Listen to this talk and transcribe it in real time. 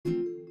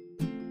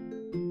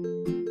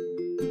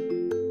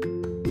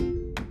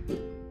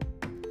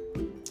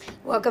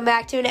Welcome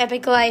back to An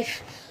Epic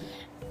Life.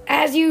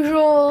 As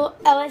usual,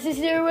 Ellis is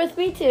here with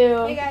me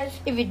too. Hey guys.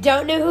 If you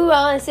don't know who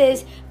Ellis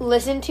is,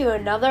 listen to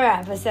another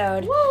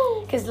episode.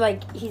 Woo! Because,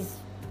 he's...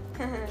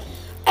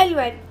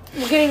 Anyway,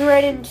 we're getting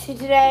right into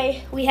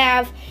today. We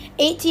have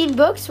 18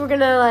 books. We're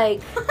gonna,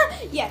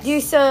 yes. do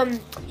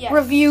some Yes.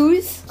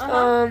 reviews,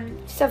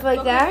 stuff like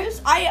Book that.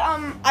 reviews.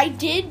 I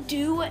did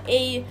do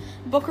a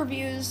book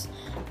reviews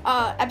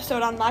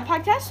episode on my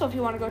podcast, so if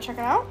you want to go check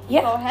it out,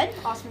 Yeah. go ahead.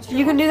 Awesome.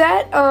 You can do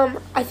that.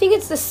 I think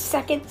it's the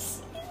second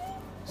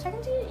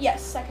Second season?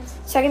 Yes,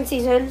 second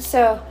season. season,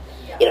 so,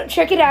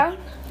 check it out.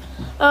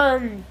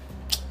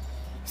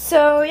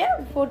 So,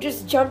 yeah, we'll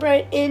just jump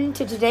right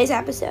into today's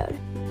episode.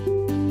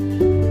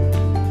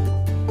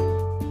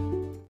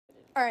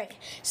 All right,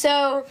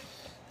 so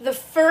the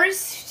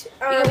first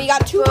we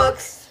got two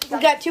books. We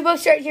got two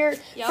books right here.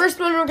 Yep. First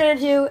one we're going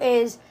to do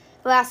is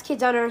The Last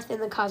Kids on Earth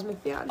and the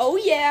Cosmic Beyond. Oh,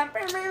 yeah.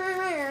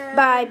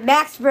 By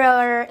Max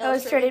Briller, Illustrated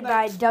illustrated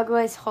by by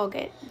Douglas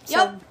Holgate.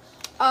 Yep.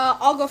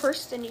 I'll go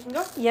first, and you can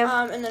go. Yep.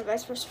 And then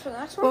vice versa for the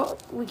next one. Well,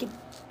 we could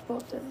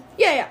both do it.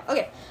 Yeah,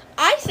 okay.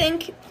 I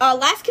think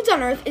Last Kids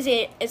on Earth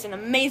is an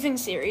amazing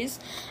series.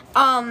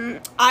 I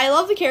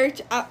love the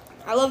character.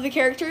 I love the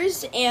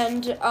characters,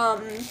 and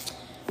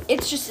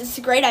it's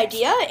a great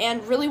idea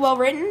and really well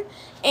written.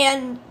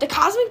 And the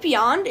Cosmic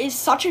Beyond is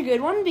such a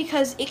good one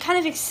because it kind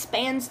of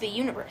expands the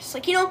universe.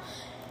 Like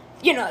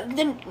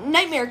the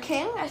Nightmare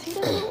King, I think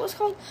that's what it was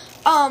called.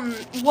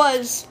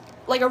 Was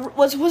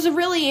a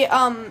really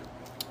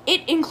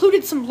it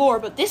included some lore,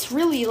 but this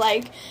really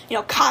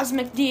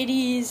cosmic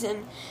deities,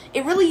 and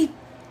it really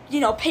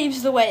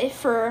paves the way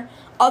for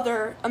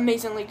other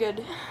amazingly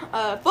good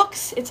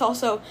books. It's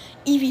also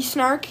Evie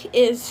Snark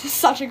is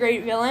such a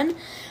great villain,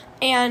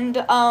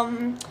 and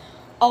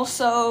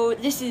also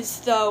this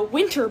is the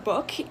winter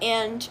book,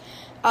 and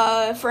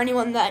for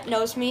anyone that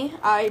knows me,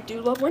 I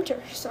do love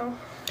winter. So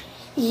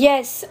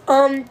Yes,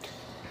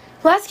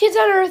 Last Kids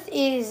on Earth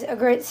is a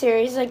great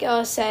series, like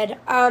Ella said.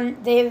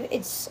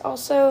 It's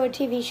also a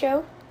TV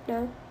show,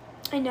 no?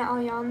 I know,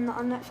 on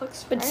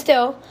Netflix, But right?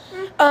 still.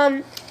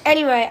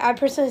 Anyway, I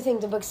personally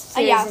think the book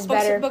series is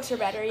better. Books are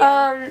better,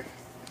 yeah.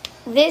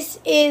 This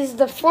is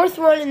the fourth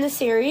one in the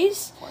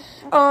series.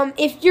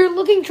 If you're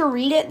looking to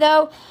read it,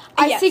 though,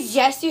 I Yes.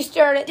 suggest you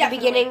start at Definitely.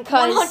 the beginning,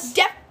 because...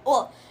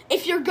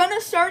 If you're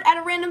gonna start at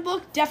a random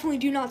book, definitely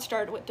do not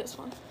start with this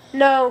one.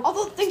 No,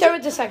 Although start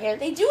with the second.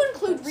 They do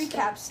include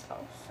recaps, though.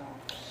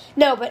 So.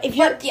 No, but if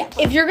you're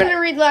if you're gonna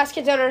read Last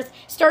Kids on Earth,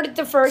 start at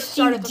the first.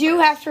 Start You at the do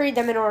first. have to read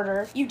them in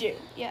order. You do,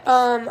 yes.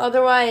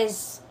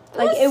 Otherwise,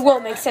 it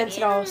won't make sense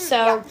at all.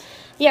 So,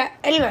 yeah.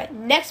 Anyway,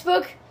 next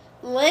book,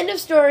 Land of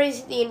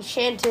Stories: The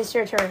Enchantress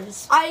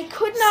Returns. I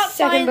could not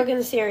Second find... book in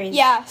the series.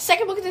 Yeah,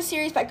 second book in the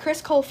series by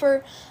Chris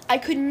Colfer. I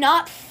could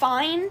not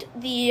find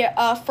the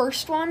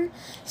first one,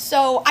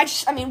 so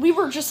we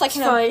were just in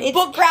fine. a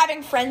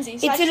book-grabbing frenzy.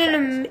 So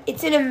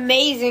It's an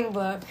amazing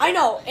book. I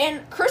know,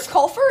 and Chris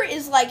Colfer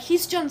is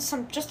he's done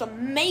some just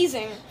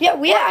amazing... Yeah,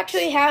 we works.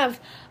 actually have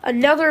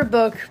another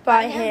book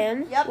by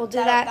him. him. Yep, We'll do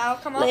that'll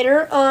come up.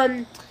 later. But-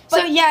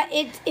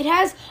 it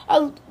has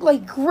a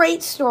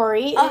great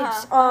story.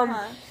 It's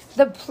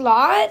the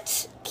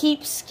plot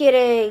keeps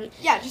getting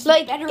just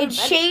better and it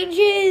better.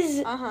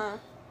 changes.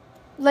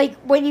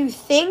 When you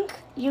think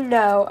you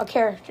know a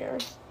character,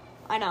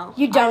 I know.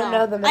 you don't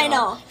know them at I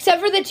all. know.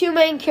 Except for the two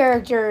main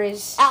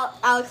characters,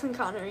 Alex and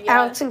Connor, yeah.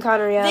 Alex and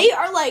Connor. Yeah, They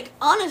are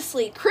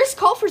honestly, Chris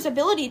Colfer's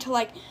ability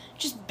to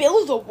just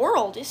build a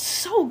world is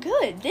so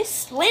good.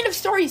 This Land of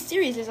Stories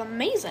series is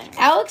amazing.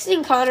 Alex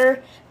and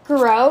Connor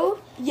grow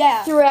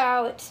Yeah.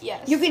 throughout.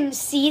 Yes. You can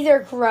see their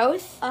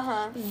growth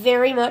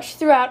very much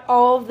throughout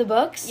all of the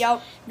books.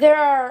 Yep. There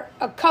are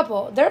a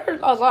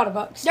lot of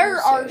books. in There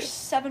the are series.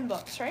 7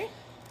 books, right?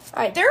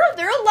 Right. There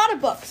are a lot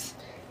of books.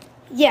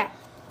 Yeah.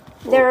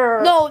 There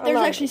are No, a there's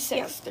lot actually of-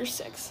 6. There's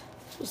 6.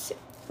 Yeah.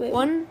 Wait,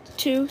 1,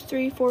 2,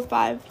 3, 4,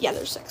 5. Yeah,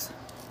 there's 6.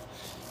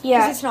 Yeah.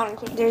 Because it's not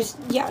included.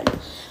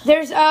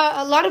 There's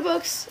a lot of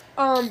books.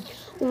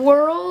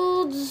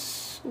 Worlds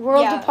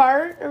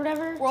Apart or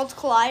whatever. Worlds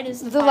Collide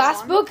is The final last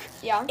one. book.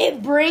 Yeah.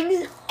 It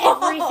brings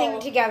everything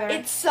together.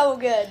 It's so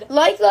good.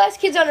 Like The Last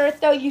Kids on Earth,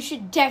 though, you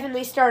should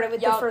definitely start it with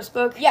the Yup. first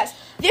book. Yes.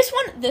 This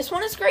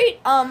one is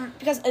great.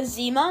 Because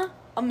Azima,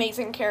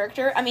 amazing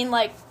character.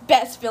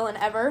 Best villain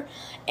ever.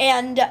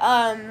 And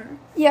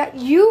Yeah,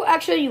 you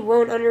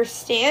won't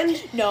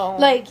understand no.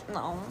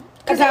 No.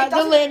 About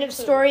the Land of include-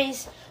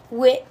 Stories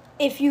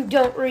if you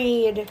don't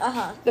read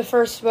the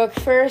first book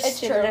first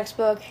It's and true. the next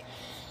book.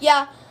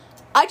 Yeah.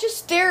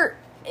 There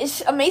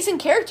is amazing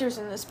characters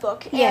in this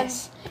book. And,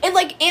 Yes.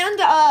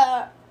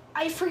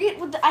 I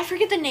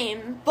forget the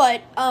name,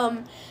 but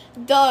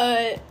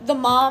the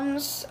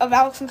moms of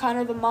Alex and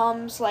Connor, the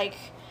mom's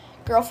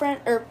girlfriend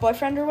or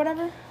boyfriend or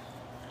whatever,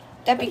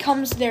 that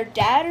becomes their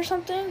dad or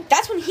something.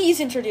 That's when he's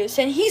introduced,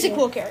 and he's a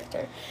cool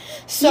character.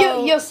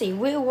 So You'll see.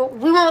 We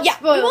won't yeah,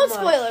 spoil we won't much.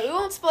 spoil it. We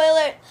won't spoil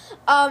it.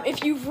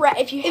 If you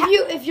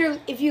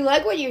If you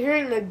like what you're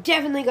hearing, then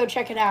definitely go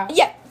check it out.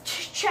 yeah,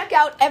 check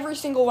out every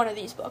single one of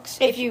these books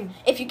if you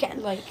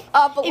can. like.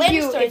 But Land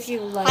of Stories, if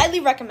you like. highly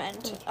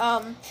recommend.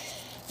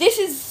 This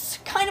is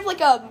kind of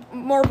like a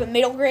more of a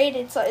middle grade.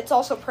 It's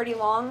also pretty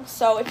long,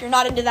 so if you're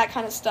not into that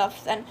kind of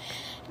stuff, then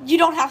you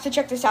don't have to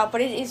check this out.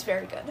 But it is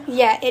very good.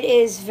 Yeah, it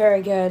is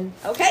very good.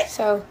 Okay,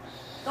 So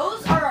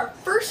those are our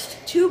first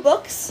 2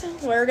 books.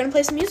 We're gonna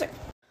play some music.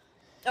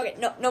 Okay,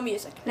 no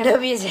music. no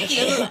music.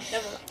 Never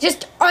mind.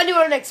 Just on to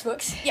our next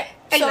books. Yeah.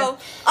 Anyway. So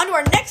on to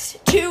our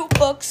next 2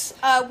 books.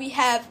 We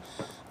have.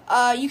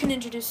 You can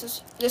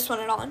introduce this one,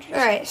 and I'll introduce.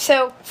 All right.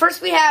 So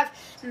first we have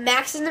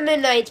Max and the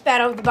Midnights: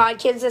 Battle of the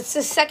Bodkins. That's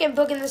the second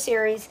book in the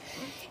series.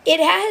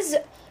 It has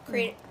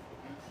Created.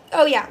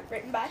 Oh yeah.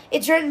 Written by.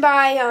 It's written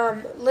by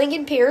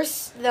Lincoln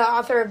Pierce, the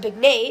author of Big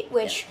Nate,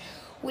 which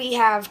we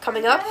have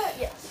coming up.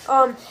 Yes.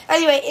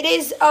 Anyway, it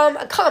is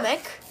a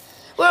comic.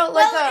 Well,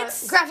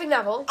 it's- a graphic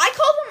novel. I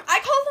call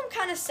them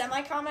kind of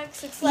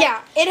semi-comics. It's like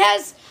Yeah, it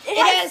has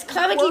has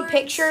comic-y words.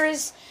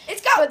 pictures, it's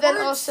got but then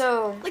words,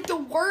 also like the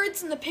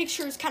words and the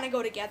pictures kind of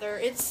go together.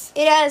 It's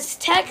it has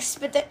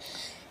text, but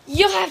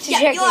you'll have to Yeah,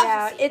 check you'll it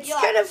have to out. see it. It's You'll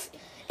kind have of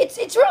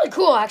it's really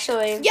cool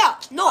actually. yeah.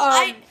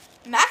 No,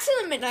 Max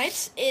and the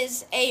Midnights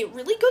is a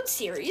really good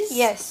series.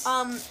 Yes.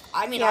 I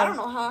mean, Yeah. I don't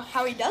know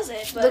how he does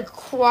it, The but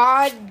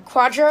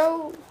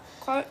quadro,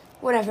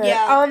 whatever.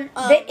 Yeah,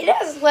 it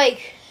has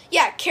like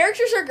yeah,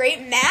 characters are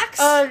great. Max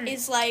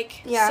is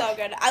like yeah. so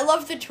good. I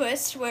love the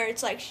twist where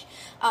it's like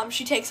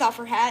she takes off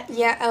her hat.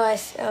 yeah,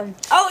 LS.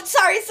 Oh,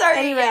 sorry.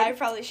 Anyway. Yeah, I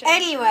probably should.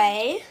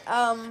 Anyway,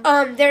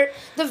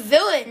 the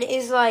villain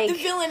is like the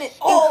villain is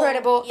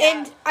incredible, yeah.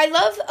 and I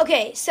love.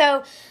 Okay,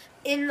 so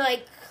in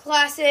like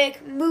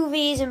classic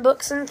movies and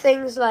books and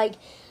things, like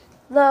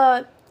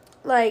the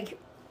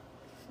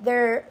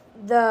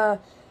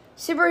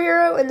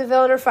superhero and the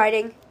villain are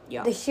fighting.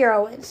 Yeah. The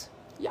hero wins.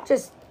 Yeah.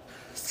 Just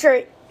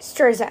straight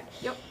as that.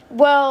 Yep.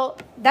 Well,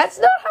 that's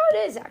not how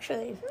it is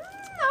actually.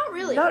 Not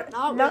really.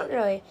 Not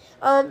really.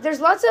 There's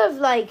lots of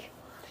like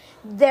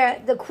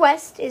the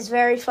quest is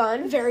very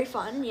fun. Very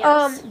fun.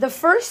 Yes. The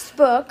first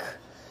book,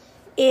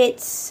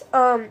 it's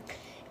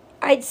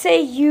I'd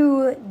say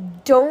you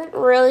don't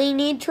really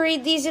need to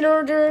read these in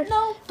order.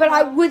 No. But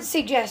I would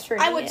suggest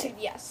reading I would it. say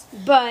yes.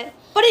 But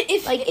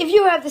If if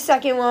you have the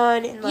second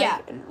one and Yeah.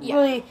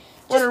 really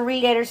want to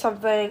read it or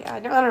something, I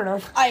don't know.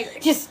 I agree.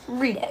 Just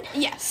read it.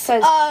 Yes.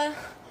 'Cause-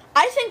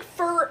 I think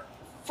for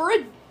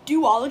a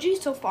duology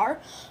so far,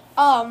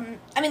 I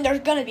mean, there's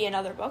gonna be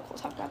another book. We'll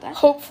talk about that.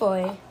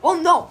 Hopefully. Well,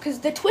 no, because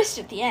the twist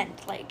at the end,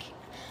 like,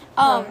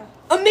 Oh,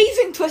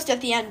 amazing twist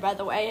at the end, by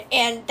the way,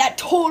 and that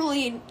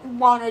totally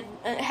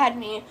had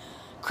me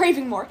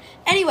craving more.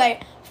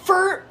 Anyway,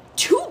 for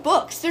 2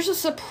 books, there's a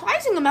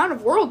surprising amount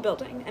of world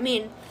building. I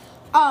mean,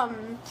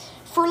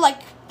 for like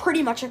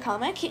pretty much a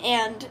comic,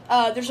 and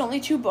there's only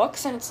 2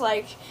 books, and it's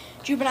like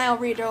juvenile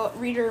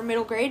reader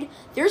middle grade.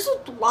 There's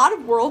a lot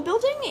of world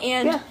building,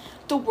 and Yeah.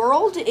 the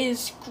world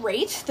is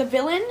great. The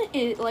villain,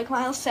 is, like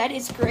Miles said,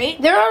 is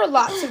great. There are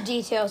lots of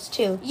details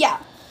too. Yeah.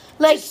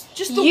 Like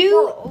Just the you,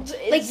 world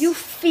is, like you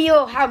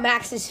feel how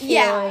Max is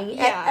feeling.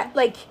 Yeah.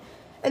 Like,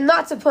 and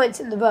lots of points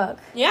in the book.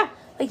 Yeah.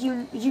 Like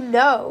you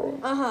know,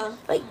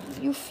 like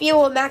you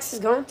feel what Max is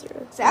going through.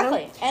 you know?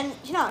 Exactly. And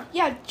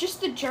yeah, just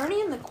the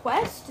journey and the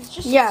quest is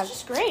just Yeah. it's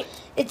just great.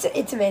 It's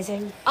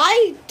amazing.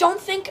 I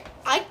don't think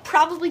I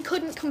probably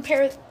couldn't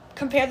compare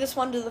this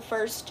one to the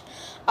first,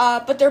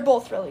 but they're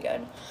both really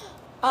good.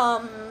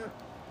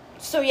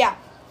 So yeah.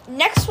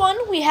 Next one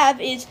we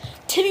have is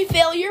Timmy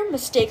Failure,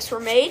 Mistakes Were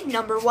Made,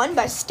 #1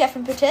 by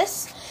Stephen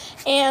Pettis.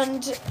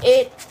 And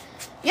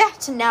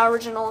it's a now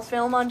original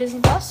film on Disney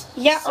Plus.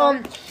 Yeah.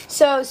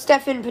 So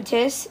Stephen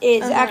Pettis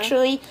is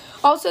actually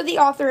also the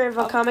author of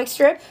a comic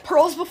strip.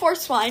 Pearls Before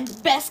Swine,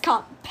 best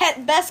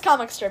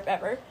comic strip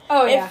ever.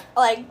 Oh, yeah.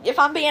 If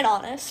I'm being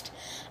honest.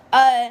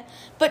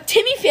 But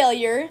Timmy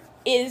Failure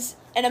is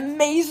an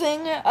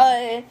amazing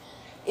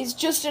is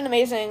just an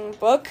amazing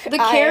book. The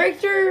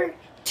character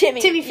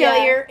Timmy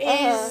Failure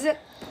is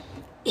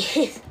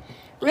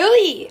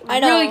really I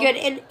know. really good.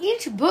 And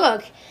each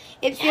book,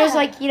 it feels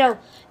like,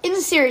 in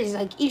the series,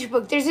 like each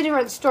book, there's a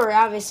different story,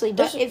 obviously,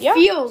 but it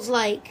feels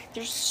like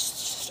there's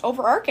just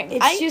overarching.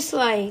 it's just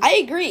like I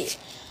agree.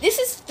 This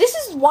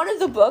is one of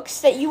the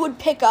books that you would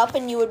pick up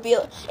and you would be,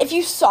 if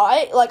you saw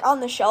it like on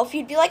the shelf,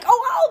 you'd be like,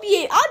 oh,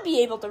 I'd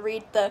be able to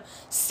read the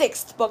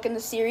 6th book in the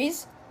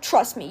series.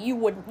 Trust me, you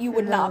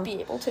would not be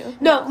able to.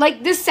 No,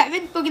 like the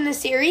 7th book in the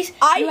series,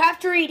 you have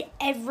to read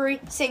every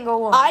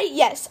single one.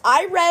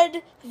 I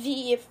read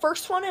the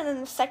first one and then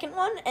the second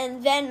one,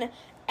 and then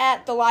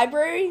at the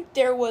library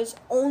there was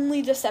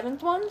only the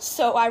 7th one,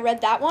 so I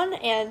read that one,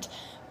 and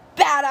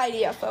bad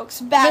idea,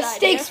 folks.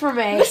 Mistakes were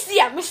made.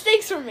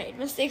 Mistakes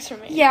were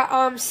made.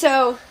 Yeah,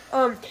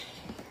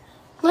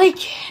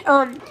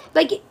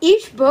 like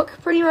each book,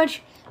 pretty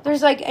much,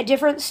 there's like a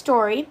different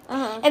story,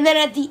 and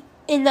then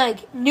in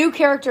like new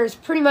characters,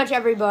 pretty much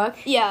every book.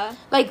 Yeah.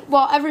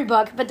 Every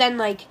book, but then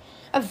like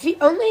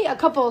only a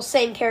couple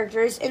same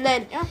characters, and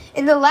then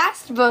in the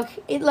last book,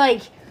 it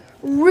like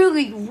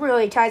really,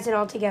 really ties it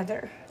all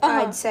together.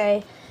 I'd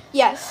say.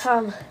 Yes.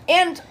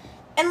 And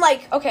and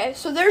like, okay,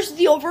 so there's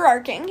the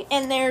overarching,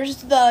 and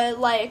there's the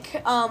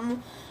like,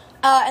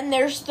 and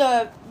there's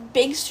the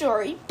big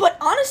story. But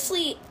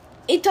honestly,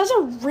 it does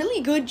a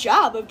really good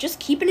job of just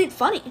keeping it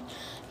funny.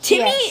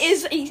 Timmy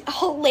is a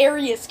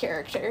hilarious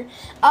character.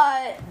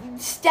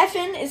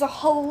 Stefan is a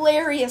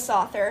hilarious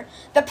author.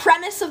 The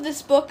premise of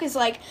this book is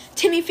like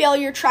Timmy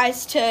Failure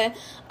tries to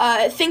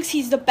thinks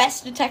he's the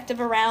best detective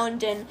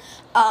around and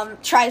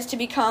tries to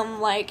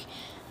become like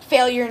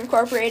Failure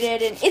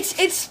Incorporated, and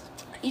it's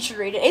you should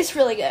read it. It's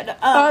really good.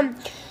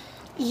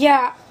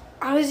 Yeah,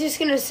 I was just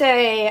gonna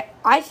say,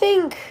 I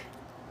think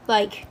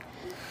like,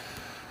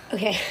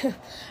 okay,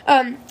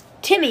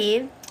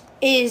 Timmy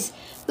is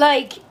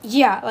like,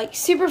 yeah, like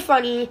super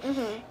funny.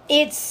 Mm-hmm.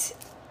 It's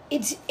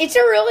a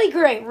really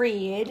great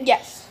read.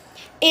 Yes.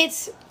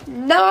 It's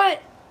not.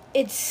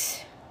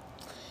 It's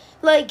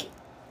like,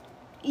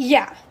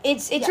 yeah.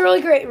 It's a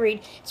really great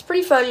read. It's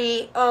pretty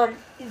funny.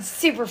 It's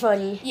super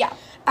funny. Yeah.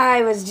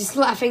 I was just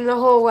laughing the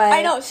whole way.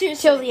 I know,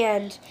 seriously. Till the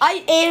end.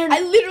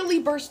 I literally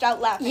burst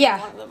out laughing Yeah.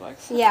 at one of the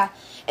books. Yeah,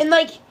 and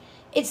like.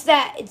 It's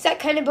that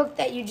kind of book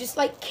that you just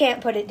like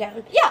can't put it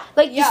down. Yeah.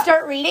 Like you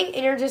start reading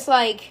and you're just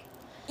like,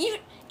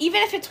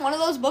 even if it's one of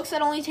those books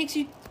that only takes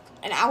you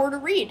an hour to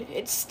read,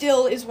 it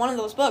still is one of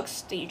those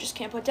books that you just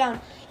can't put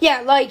down.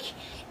 yeah, like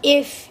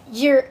if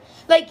you're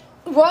like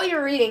while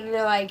you're reading,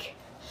 you're like,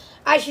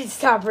 I should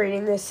stop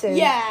reading this soon.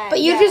 Yeah, but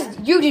you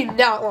do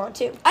not want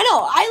to. I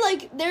know.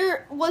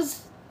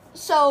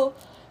 So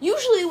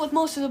usually with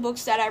most of the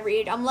books that I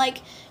read, I'm like,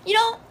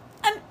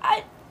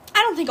 I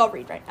don't think I'll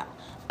read right now.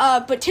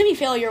 But Timmy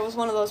Failure was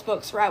one of those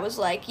books where I was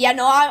like, yeah,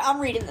 no,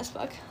 I'm reading this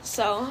book.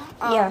 So,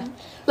 yeah.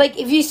 Like,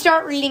 if you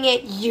start reading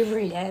it, you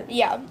read it.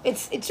 Yeah.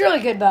 It's a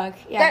really good book.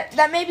 Yeah.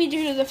 That may be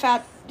due to the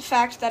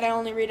fact that I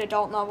only read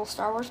adult novel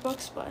Star Wars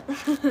books, but...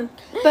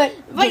 but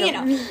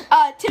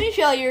Timmy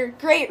Failure,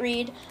 great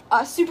read.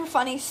 Super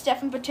funny.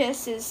 Stefan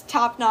Batiste is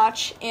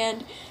top-notch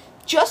and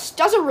just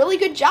does a really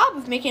good job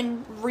of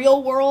making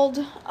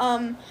real-world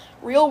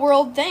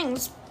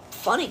things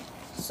funny.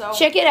 So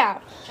check it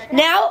out.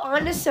 Now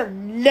on to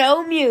some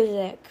no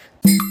music.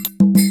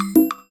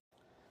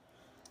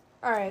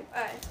 Alright.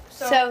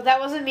 So that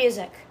wasn't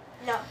music.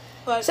 No.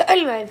 But so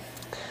anyway,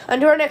 on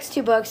to our next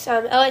two books.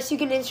 Ellis, you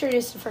can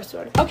introduce the first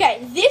one.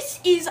 Okay,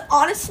 this is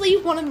honestly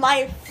one of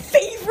my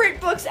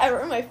favorite books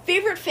ever. My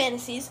favorite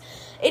fantasies.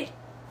 It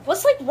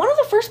was like one of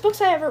the first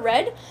books I ever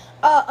read.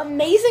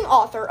 Amazing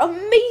author,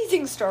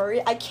 amazing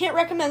story. I can't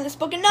recommend this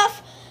book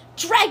enough.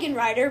 Dragon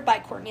Rider by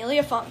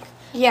Cornelia Funk.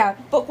 Yeah.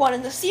 Book 1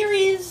 in the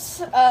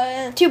series.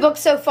 2 books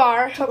so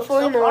far.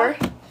 Hopefully more.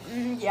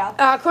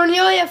 Yeah.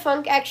 Cornelia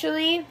Funk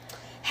actually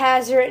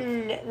has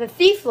written The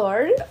Thief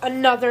Lord,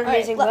 another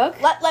amazing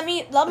book. Let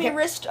me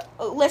list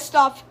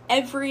off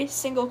every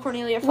single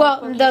Cornelia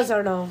Funk book. book. Those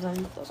aren't all of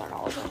them. Those aren't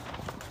all of them.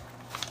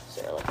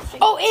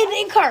 And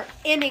Inkheart.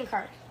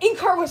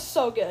 Inkheart was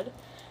so good.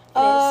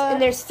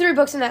 And there's 3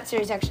 books in that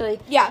series,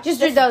 actually. Yeah.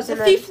 Just read those. The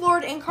Thief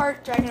Lord,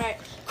 Inkheart, Dragon Rider.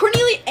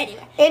 Cornelia,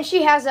 anyway. And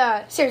she has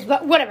a series,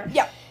 but whatever.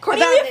 Yeah.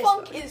 Cornelia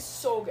Funk is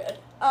so good.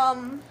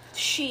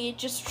 She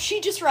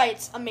just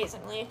writes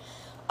amazingly.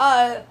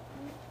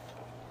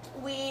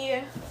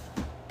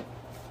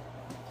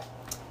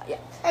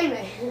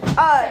 Anyway.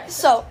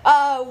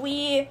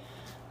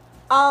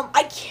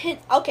 I can't,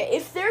 okay,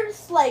 if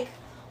there's like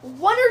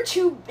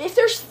if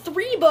there's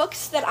 3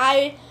 books that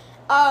I,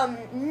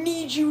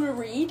 need you to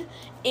read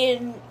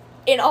in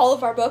all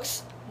of our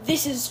books,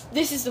 this is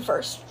the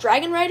first.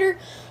 Dragon Rider,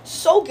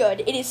 so good.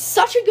 It is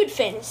such a good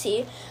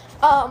fantasy.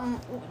 It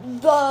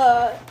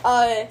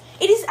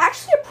is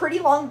actually a pretty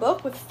long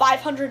book with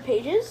 500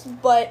 pages,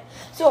 but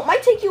so it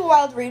might take you a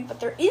while to read,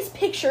 but there is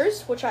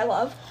pictures, which I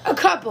love. A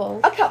couple.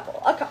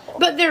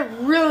 But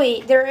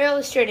they're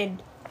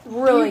illustrated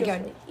really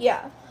good.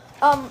 Yeah.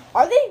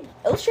 Are they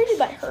illustrated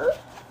by her?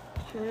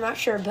 I'm not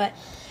sure, but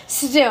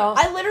still.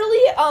 I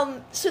literally,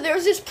 so there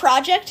was this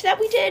project that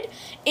we did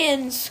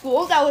in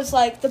school that was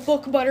like the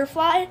book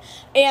Butterfly,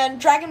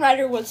 and Dragon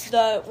Rider was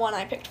the one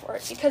I picked for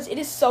it because it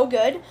is so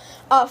good.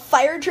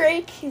 Fire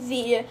Drake,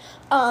 the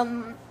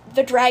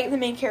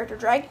main character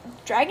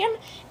dragon,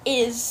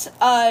 is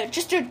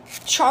just a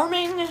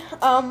charming,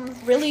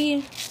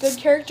 really good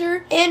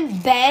character.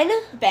 And Ben,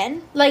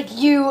 like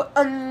you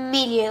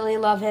immediately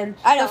love him.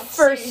 I know. The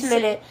first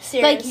minute,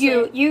 seriously.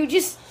 like you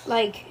just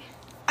like.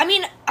 I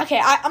mean,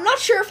 okay, I'm not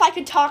sure if I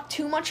could talk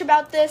too much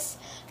about this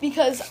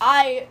because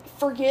I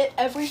forget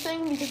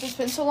everything because it's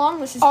been so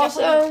long. This is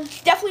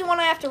definitely one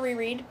I have to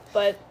reread,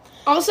 but...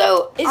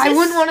 Also, I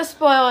wouldn't want to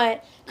spoil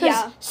it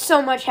because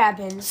so much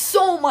happens.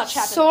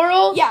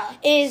 Sorrel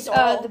is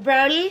the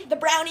brownie. The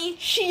brownie,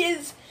 she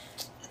is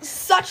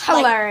such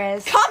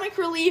hilarious. Comic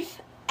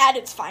relief at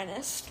its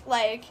finest.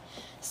 Like,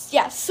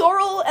 yeah,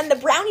 Sorrel and the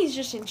brownies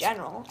just in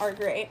general are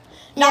great.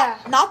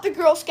 Not the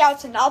Girl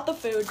Scouts and not the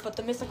food, but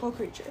the mythical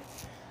creature.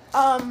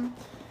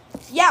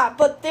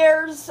 But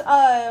there's,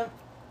 I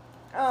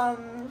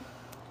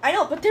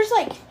know, but there's,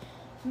 like,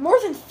 more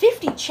than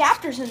 50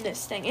 chapters in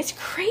this thing. It's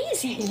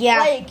crazy. Yeah.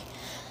 Like,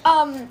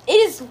 It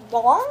is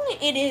long.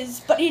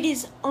 But it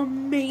is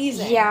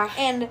amazing. Yeah.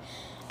 And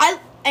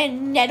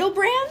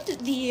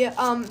Nettlebrand, the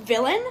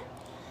villain,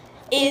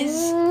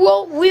 is.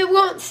 Well, we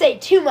won't say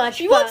too much.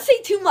 We won't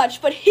say too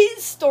much, but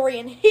his story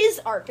and his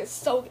arc is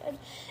so good.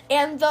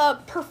 And the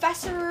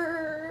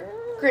Professor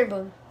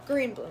Greenbloom.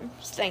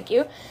 Thank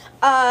you.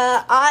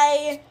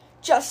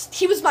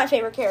 He was my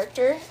favorite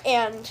character,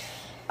 and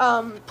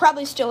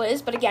probably still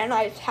is, but again,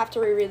 I have to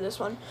reread this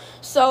one.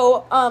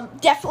 So,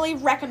 definitely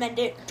recommend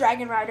it,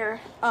 Dragon Rider.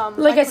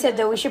 Like I said,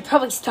 though, we should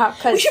probably stop.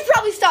 Because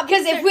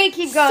if we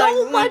keep going,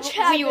 so much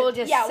we will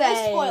just we'll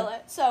say... spoil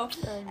it. So,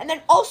 and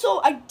then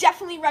also, I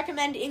definitely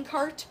recommend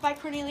Inkheart by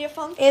Cornelia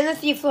Funk. And The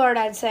Thief Lord,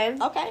 I'd say.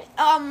 Okay.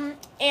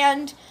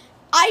 And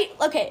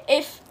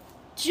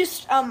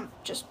I'm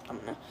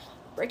gonna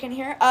break in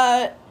here.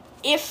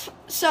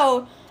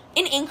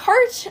 In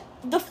Inkheart,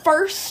 the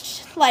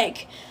first,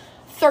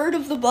 third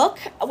of the book,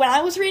 when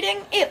I was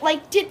reading,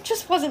 it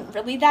just wasn't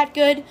really that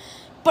good.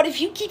 But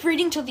if you keep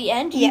reading till the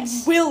end,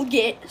 yes, you will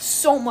get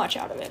so much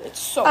out of it. It's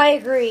so I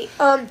agree.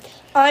 I'm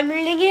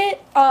reading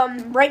it,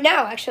 right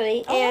now,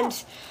 actually, and,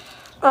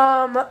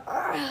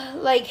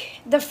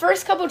 the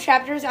first couple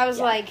chapters, I was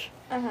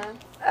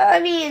I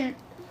mean...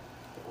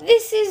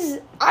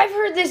 I've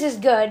heard this is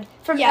good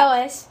from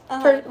Ellis,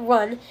 for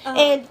one,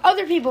 and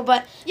other people,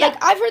 but,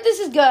 I've heard this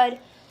is good.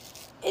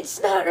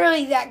 It's not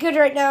really that good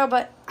right now,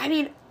 but, I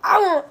mean,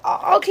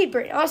 I'll keep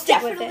reading. I'll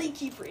stick with it. Definitely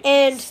keep reading.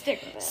 And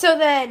stick with it. So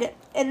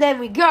then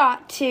we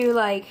got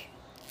to,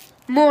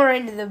 more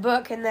into the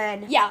book, and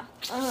then... Yeah.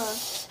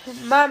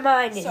 My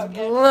mind is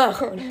blown.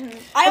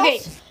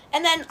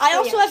 Mm-hmm. I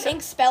also have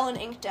Ink Spell and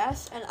Ink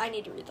Death, and I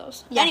need to read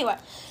those. Yeah. Anyway,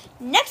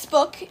 next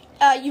book,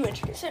 you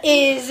introduce it.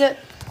 Is...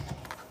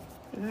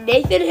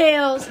 Nathan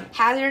Hale's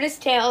Hazardous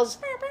Tales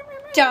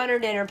Donner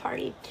Dinner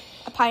Party.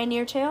 A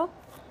Pioneer Tale?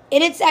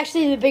 And it's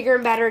actually the bigger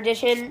and better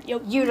edition.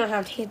 Yep. You don't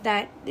have to get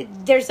that.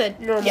 There's a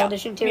normal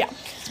edition, too. Yeah.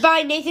 It's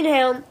by Nathan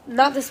Hale,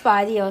 not the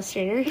spy, the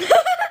illustrator.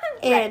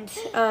 And,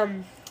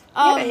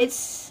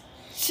 it's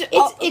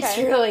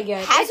really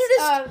good.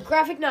 It's a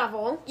graphic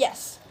novel.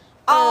 Yes.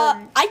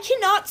 I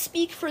cannot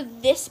speak for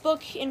this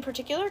book in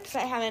particular because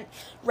I haven't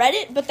read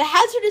it, but the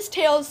Hazardous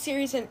Tales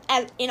series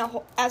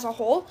as a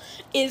whole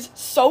is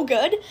so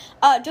good.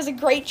 It does a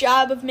great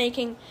job of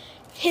making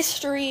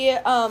history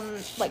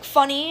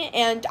funny,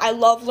 and I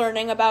love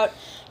learning about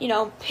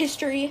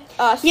history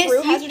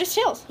through Hazardous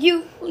Tales.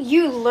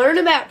 You learn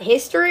about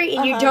history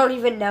and you don't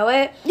even know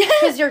it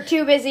because you're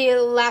too busy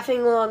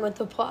laughing along with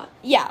the plot.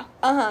 Yeah.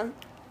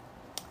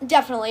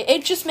 Definitely,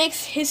 it just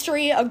makes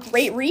history a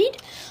great read.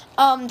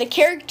 The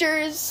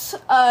characters,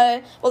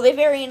 they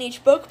vary in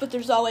each book, but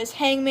there's always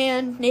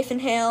Hangman, Nathan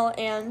Hale,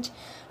 and...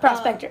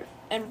 Prospector.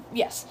 And,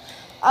 yes.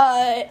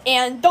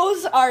 And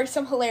those are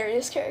some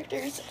hilarious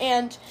characters,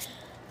 and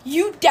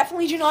you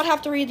definitely do not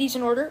have to read these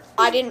in order.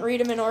 I didn't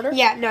read them in order.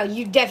 Yeah, no,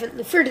 you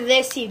definitely... For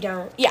this, you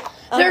don't. Yeah.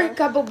 There are a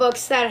couple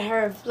books that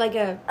have,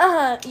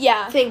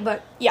 a... thing,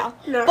 but... Yeah.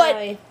 Not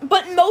really.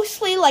 But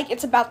mostly,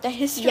 it's about the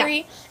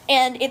history,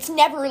 and it's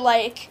never,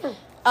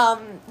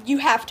 you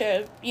have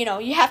to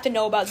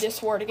know about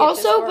this war to get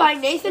this war. Also, by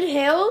Nathan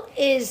Hale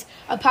is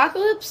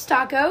Apocalypse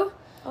Taco,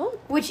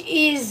 which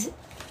is,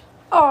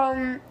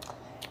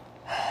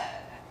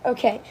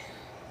 okay.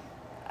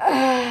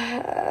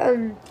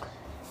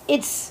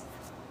 It's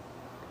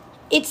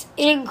an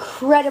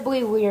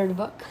incredibly weird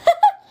book.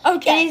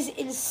 Okay. It is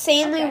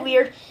insanely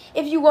weird.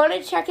 If you want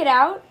to check it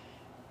out,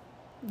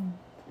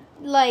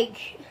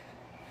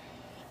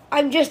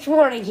 I'm just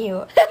warning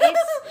you.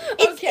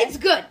 It's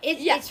good.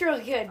 It's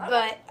really good,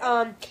 but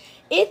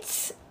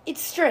it's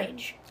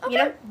strange,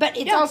 But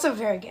it's also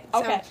very good.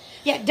 So,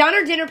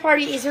 Donner Dinner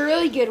Party is a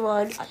really good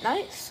one.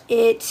 Nice.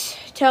 It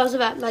tells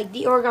about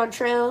the Oregon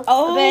Trail.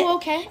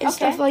 And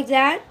stuff like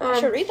that. I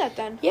should read that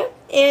then. Yeah,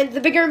 and the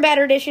bigger and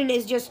better edition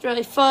is just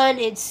really fun.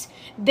 It's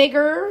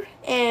bigger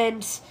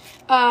and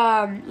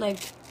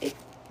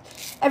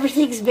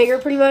everything's bigger,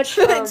 pretty much.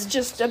 It's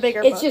just a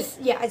bigger book. It's just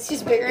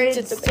bigger.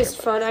 It's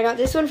just fun. I got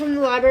this one from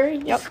the library.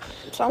 Yep.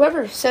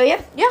 However, so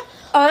yeah.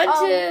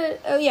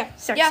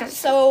 Sorry.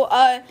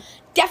 So,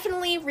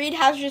 definitely read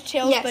Hazardous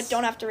Tales, but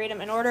don't have to read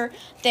them in order.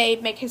 They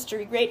make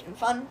history great and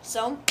fun.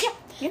 So, yeah.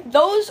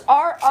 Those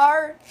are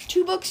our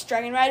two books,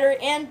 Dragon Rider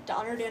and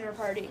Donner Dinner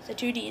Party, the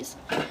 2 Ds.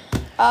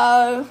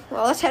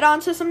 Let's head on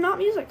to some not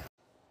music.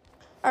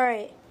 All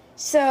right.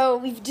 So,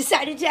 we've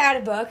decided to add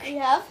a book. We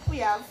have.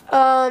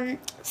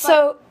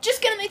 So...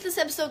 Just gonna make this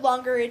episode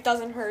longer. It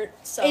doesn't hurt,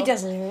 so... It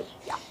doesn't hurt.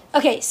 Yeah.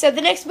 Okay, so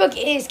the next book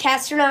is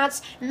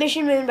Castronauts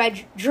Mission Moon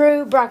by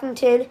Drew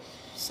Brockington.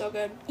 So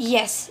good.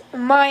 Yes.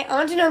 My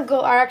aunt and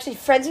uncle are actually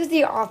friends with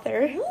the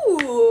author.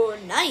 Ooh,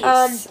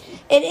 nice.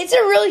 And it's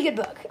a really good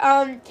book.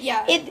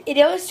 It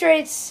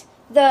illustrates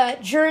the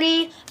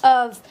journey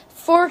of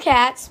 4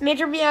 cats,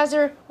 Major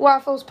Meowser,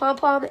 Waffles, Pom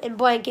Pom, and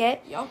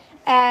Blanket. Yep.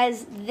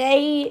 As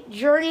they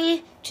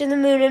journey to the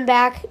moon and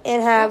back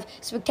and have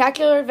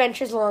spectacular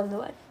adventures along the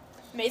way.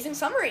 Amazing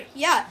summary.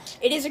 Yeah,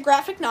 it is a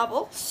graphic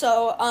novel,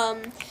 so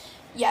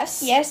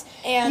Yes. Yes.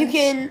 And you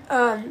can.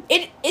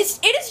 It is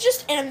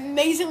just an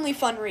amazingly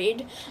fun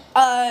read.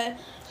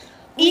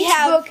 Each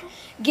book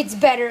gets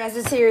better as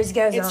the series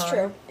goes on. It's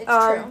true. It's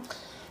true.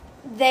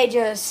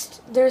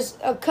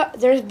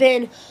 There's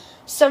been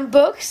some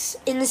books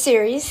in the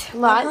series, a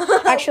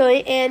lot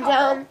actually, and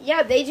they're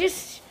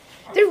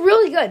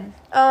really good.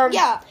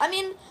 Yeah, I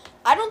mean,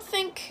 I don't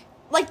think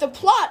the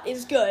plot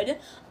is good.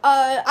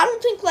 I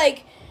don't think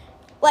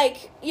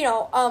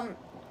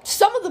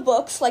some of the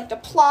books, the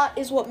plot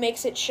is what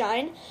makes it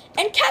shine.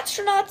 And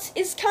Catstronauts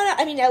is kind of,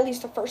 at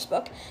least the first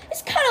book,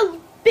 is kind of a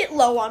bit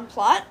low on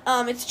plot.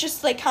 It's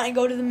just, kind of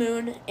go to the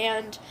moon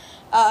and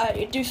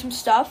do some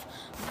stuff.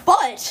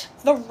 But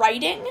the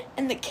writing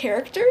and the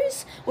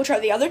characters, which are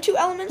the other two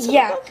elements of the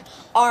book,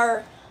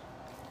 are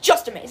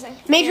just amazing.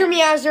 Major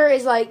Meowser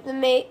is,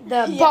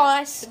 the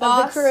boss of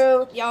the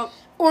crew. Yep.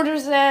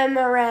 Orders them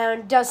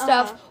around, does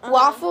stuff.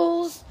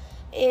 Waffles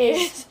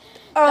is...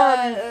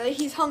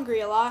 he's hungry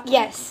a lot.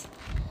 Yes.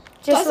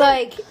 Just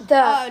like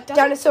the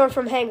dinosaur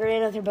from Hangry,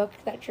 another book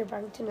that Drew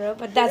Barrington wrote,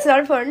 but that's not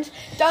important.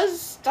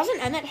 Doesn't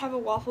Emmett have a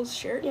Waffles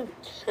shirt? Yeah.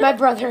 My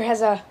brother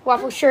has a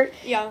Waffles shirt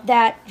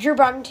that Drew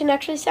Barrington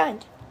actually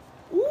signed.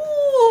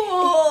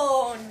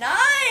 Ooh,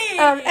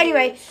 nice!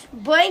 Anyway,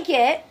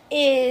 Blanket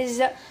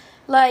is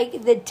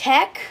the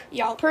tech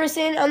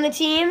person on the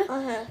team,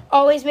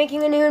 always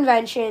making a new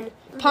invention.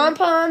 Pom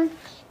Pom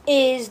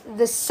is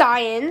the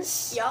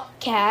science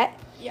cat.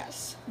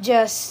 Yes.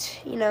 Just,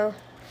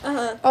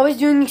 always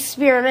doing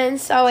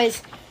experiments,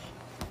 always,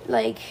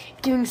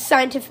 doing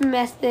scientific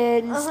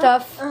method and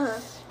stuff.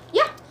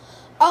 Yeah.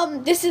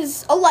 This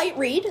is a light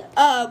read,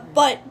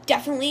 but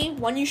definitely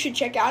one you should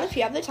check out if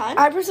you have the time.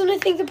 I personally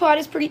think the plot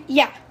is pretty,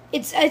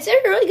 it's a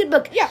really good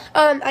book. Yeah.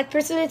 I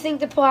personally think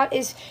the plot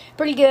is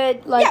pretty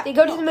good. They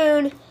go to the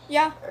moon.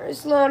 Yeah.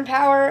 There's low on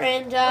power,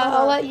 and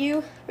I'll let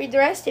you read the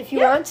rest if you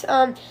want.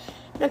 I'm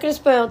not going to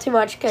spoil too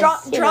much.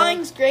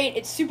 Drawing's great.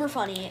 It's super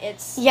funny.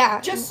 It's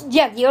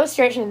the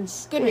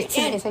illustrations. Good read. It's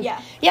amazing.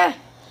 Yeah.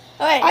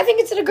 All right. I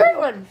think it's a great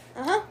one.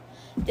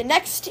 The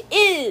next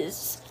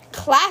is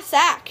Class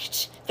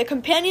Act, the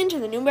companion to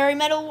the Newbery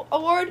Medal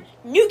Award,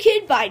 New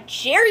Kid by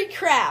Jerry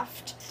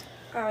Craft.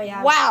 Oh,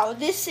 yeah. Wow,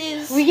 this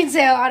is... We can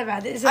say a lot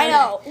about this. I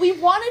know. We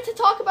wanted to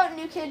talk about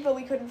New Kid, but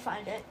we couldn't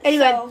find it.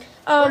 Anyway, so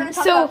we're going to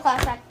talk about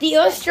Class Act. The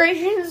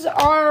illustrations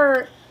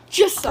are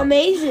just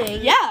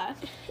amazing. Yeah.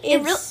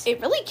 It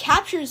really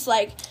captures,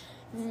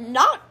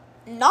 not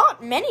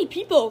many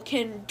people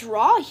can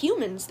draw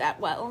humans that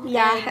well.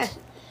 Yeah. And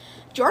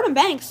Jordan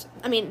Banks,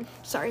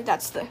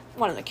 that's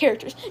one of the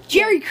characters.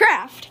 Jerry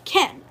Craft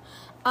can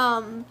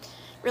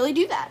really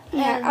do that.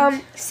 Yeah.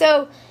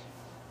 So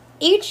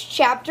each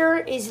chapter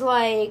is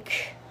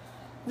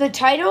the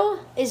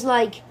title is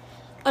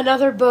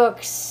another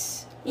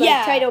book's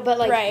title,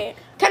 but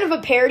kind of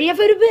a parody of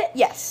it a bit.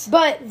 Yes.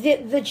 But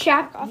the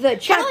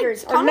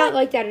chapters are not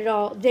like that at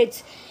all.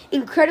 It's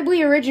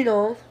incredibly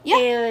original. Yeah.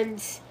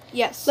 And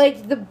yes.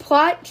 The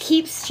plot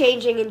keeps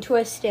changing and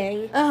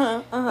twisting.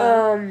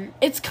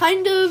 It's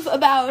kind of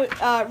about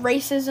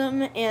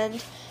racism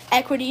and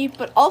equity,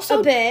 but also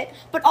a bit.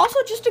 But also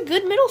just a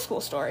good middle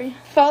school story.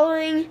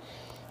 Following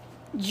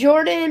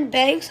Jordan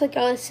Banks, like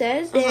Ellis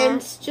says,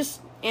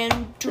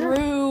 and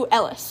Drew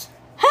Ellis.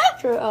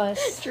 Drew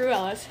Ellis. Drew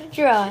Ellis.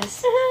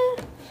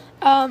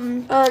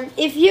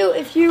 If you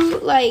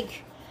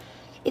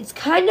it's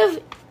kind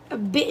of a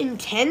bit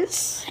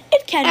intense.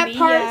 It can at be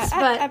parts,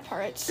 but at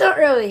parts. Not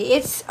really.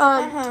 It's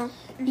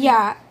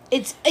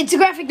it's a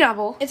graphic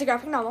novel. It's a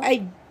graphic novel.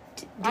 I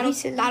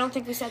don't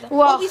think we said that.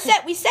 Well,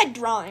 we said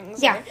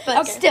drawings. Yeah,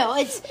 but still,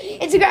 it's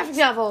a graphic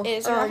novel. It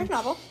is a graphic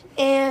novel.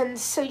 And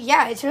so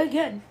it's really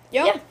good.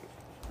 Yep.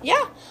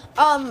 Yeah.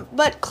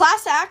 But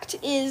Class Act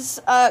is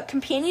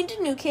companion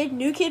to New Kid.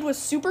 New Kid was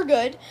super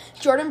good.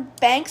 Jordan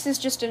Banks is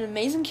just an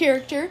amazing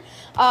character.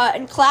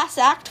 And Class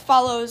Act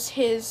follows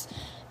his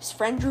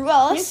friend Drew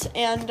Ellis,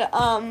 and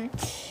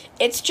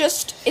it's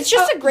just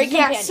a great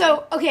companion.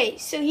 So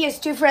he has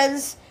two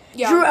friends,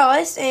 Drew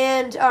Ellis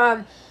and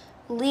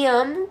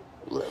Liam.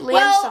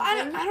 Well, I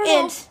don't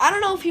know. I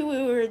don't know if we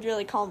would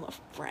really call him a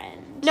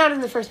friend. Not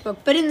in the first book,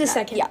 but in the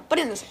second. Yeah, but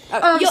in the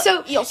second.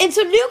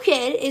 So New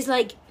Kid is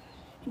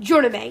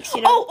Jordan Banks,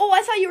 you know. Oh,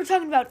 I thought you were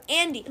talking about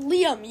Andy.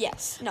 Liam,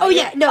 yes. No,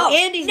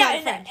 Andy's not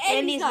a friend.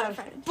 Andy's not a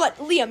friend. But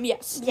Liam,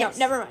 yes. Yes.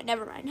 No,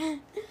 never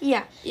mind.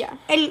 Yeah. Yeah.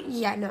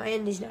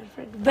 Andy's not a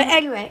friend. But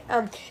anyway,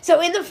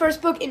 so in the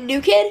first book, in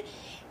New Kid,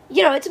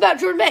 it's about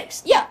Jordan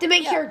Banks. Yeah. The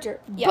main character.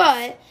 Yes.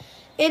 But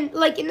in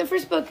the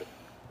first book,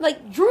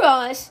 Drew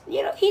Ellis,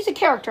 he's a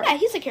character. Yeah,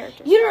 he's a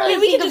character. You don't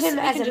really think of him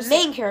as a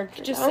main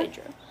character. Just no? say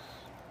Drew.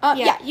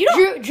 You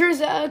don't.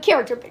 Drew's a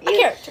character. But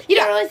you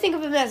don't really think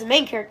of him as a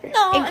main character.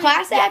 No. In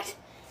Class Act,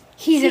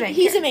 he's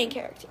a main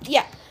character.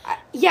 Yeah.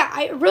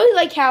 I really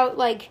like how,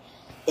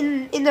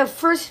 in the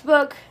first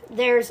book,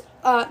 there's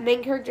a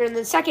main character. In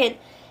the second,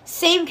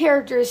 same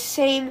characters,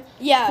 same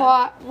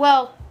plot.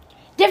 Well,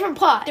 different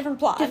plot.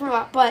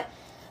 But,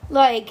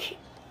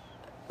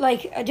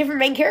 a different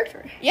main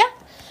character. Yeah.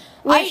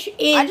 I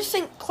just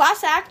think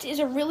Class Act is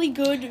a really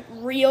good,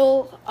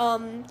 real,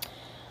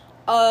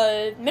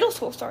 a middle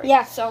school story.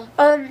 Yeah. So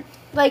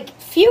like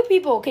few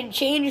people can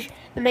change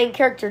the main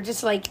character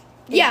just like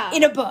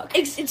in a book.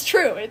 It's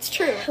true. It's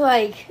true.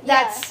 Like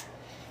that's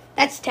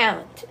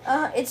talent.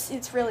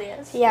 It really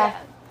is. Yeah,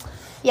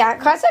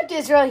 Concept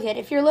is really good.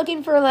 If you're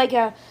looking for like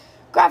a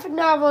graphic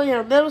novel,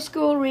 middle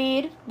school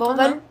read, well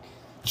then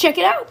check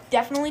it out.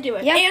 Definitely do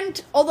it. Yeah. And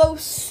although,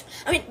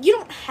 I mean, you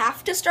don't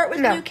have to start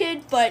with New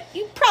Kid, but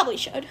you probably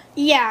should.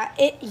 Yeah.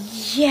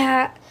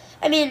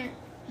 I mean,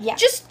 yeah.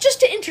 Just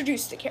to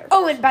introduce the character.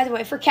 Oh, and by the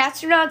way, for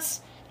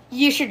Catstronauts,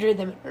 you should read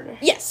them in order.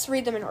 Yes,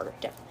 read them in order,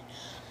 definitely.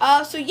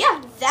 So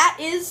yeah, that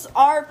is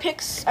our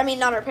picks. I mean,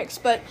 not our picks,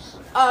 but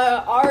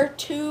our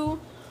 2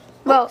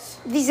 books.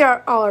 Well, these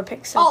are all our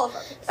picks. So. All of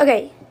our picks.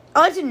 Okay,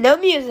 on to No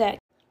Music.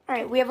 All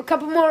right, we have a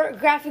couple more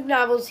graphic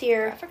novels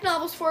here. Graphic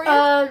novels for you.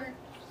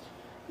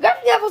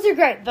 Graphic novels are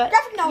great, but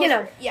graphic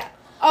novels, yeah,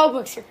 all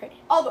books are great.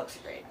 All books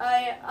are great.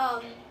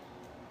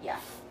 Yeah.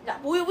 No,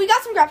 we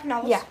got some graphic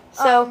novels. Yeah.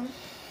 So,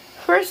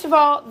 first of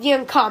all, The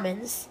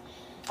Uncommons.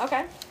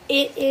 Okay.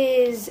 It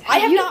is. I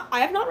have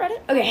not read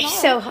it. Okay,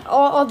 so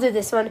I'll do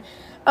this one.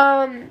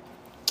 I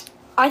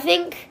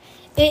think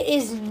it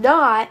is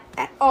not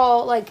at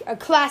all like a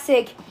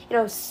classic,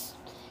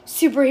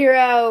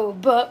 superhero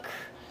book.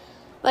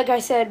 Like I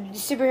said,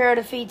 superhero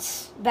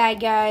defeats bad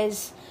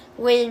guys,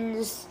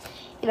 wins.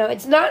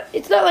 It's not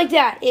like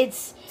that.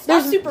 It's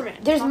not Superman.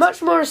 There's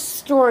much more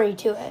story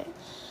to it.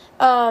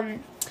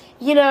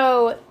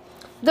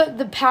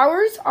 The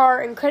powers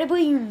are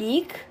incredibly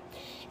unique,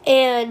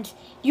 and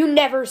you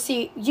never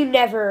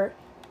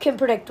can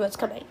predict what's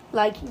coming.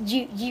 Like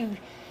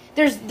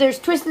there's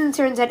twists and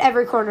turns at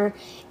every corner.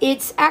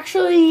 It's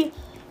actually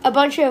a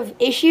bunch of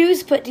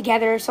issues put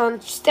together. So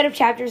instead of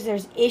chapters,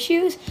 there's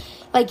issues.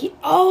 Okay.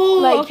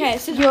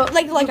 So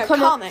like a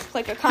comic.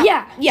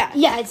 Yeah.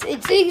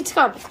 It's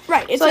comic.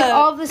 Right. It's like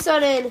all of a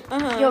sudden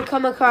you'll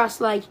come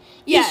across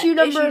issue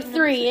number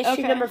 3,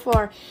 issue number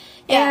 4,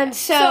 and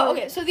so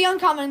The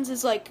Uncommons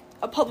is like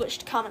a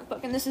published comic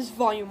book, and this is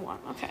volume 1.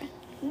 Okay.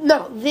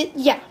 No.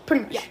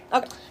 Pretty much. Yeah.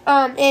 Okay.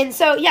 And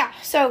so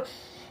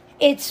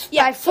it's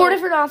by 4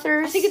 different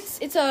authors. I think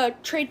it's a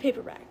trade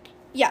paperback.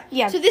 Yeah.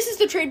 Yeah. So this is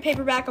the trade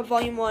paperback of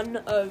volume 1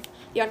 of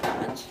The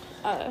Uncommons.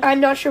 I'm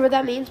not sure what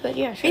that means, but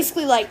yeah, sure.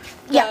 Basically, like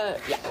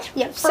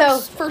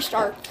first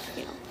arc,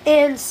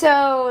 And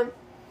so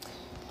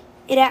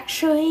it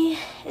actually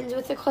ends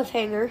with a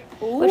cliffhanger,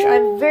 which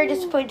I'm very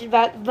disappointed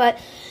about. But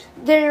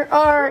there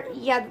are,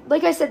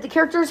 like I said, the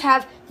characters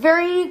have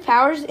very unique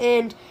powers,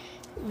 and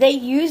they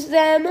use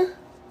them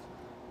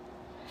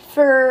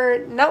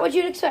for not what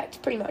you'd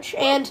expect, pretty much.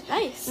 And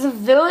nice. The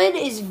villain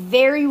is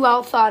very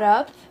well thought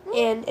up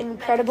and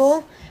incredible.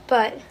 Nice.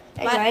 But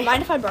anyway,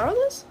 mind if I borrow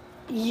this?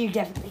 You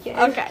definitely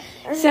can. Okay.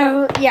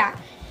 So, yeah.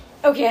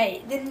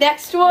 Okay, the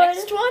next one.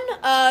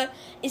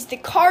 Is The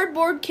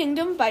Cardboard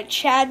Kingdom by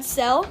Chad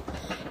Sell.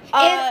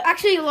 And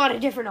actually a lot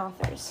of different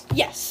authors.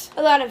 Yes.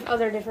 A lot of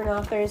other different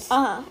authors.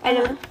 I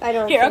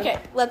don't Here, okay.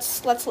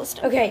 Let's list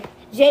them. Okay.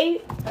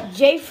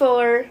 Jay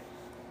Fuller.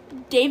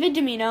 David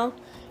Domino.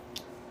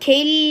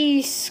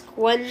 Katie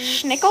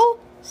Schnickle?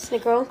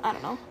 I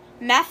don't know.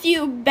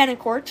 Matthew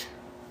Benacourt.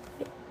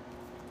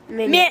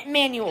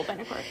 Manuel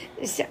Benacourt.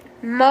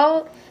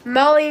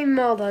 Molly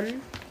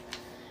Mullen.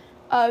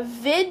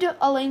 Vid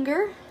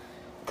Allinger.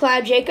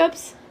 Cloud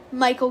Jacobs.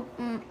 Michael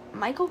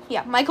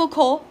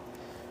Cole.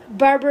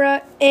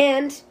 Barbara,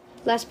 and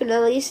last but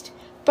not least,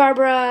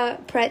 Barbara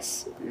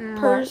Pretz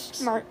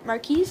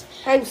Marquise.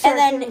 And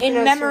then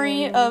in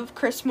memory of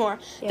Chris Moore.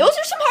 Yeah. Those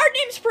are some hard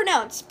names to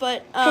pronounce,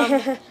 but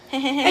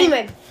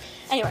Anyway.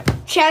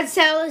 Chad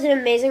Sell is an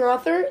amazing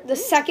author. The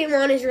second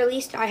one is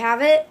released. I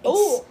have it.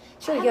 It's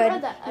really good.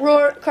 Read that.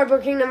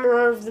 Cardboard Kingdom,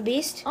 Roar of the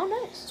Beast. Oh,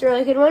 nice. It's a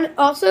really good one.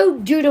 Also,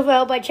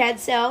 Judavelle by Chad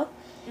Sell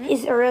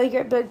is a really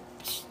good book.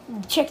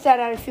 Check that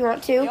out if you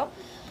want to. Yep.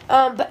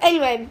 But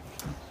anyway,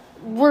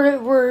 we're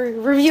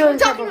reviewing. We're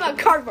talking about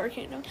Cardboard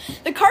Kingdom.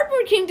 The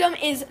Cardboard Kingdom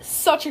is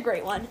such a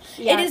great one.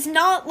 Yeah. It is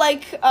not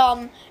like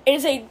it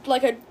is a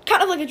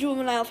kind of like a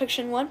juvenile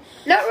fiction one.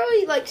 Not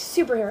really like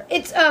superhero.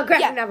 It's a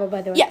graphic novel,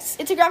 by the way. Yes,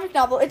 it's a graphic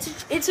novel.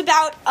 It's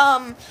about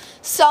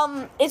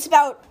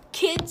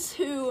kids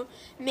who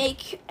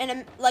make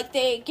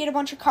they get a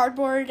bunch of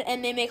cardboard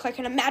and they make like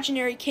an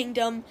imaginary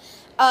kingdom,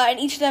 and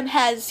each of them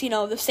has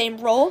the same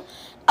role.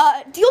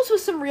 Deals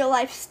with some real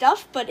life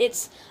stuff, but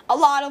it's a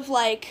lot of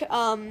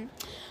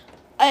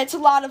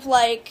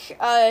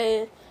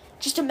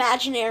just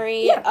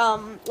imaginary,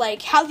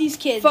 how these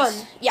kids fun.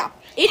 Yeah,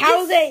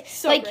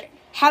 great.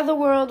 How the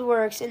world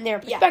works in their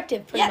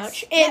perspective, pretty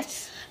much. And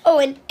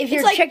and if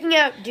you're checking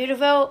out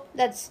Judavelle,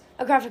 that's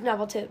a graphic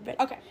novel too. But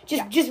okay,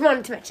 just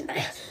wanted to mention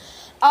that.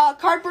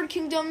 Cardboard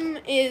Kingdom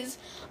is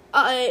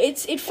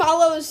it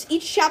follows,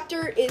 each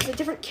chapter is a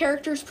different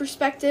character's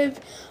perspective,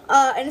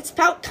 and it's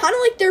about kind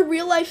of like their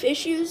real life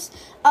issues,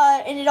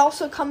 and it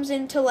also comes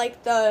into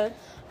the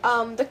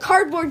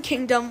Cardboard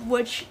Kingdom,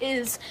 which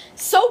is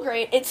so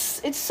great.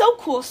 It's so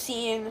cool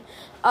seeing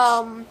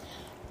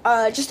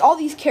just all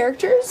these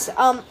characters.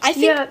 I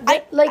think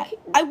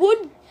I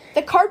would.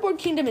 The Cardboard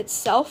Kingdom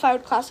itself, I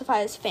would classify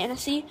as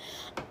fantasy,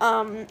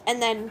 and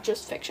then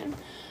just fiction.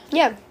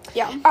 Yeah.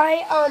 Yeah.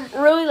 I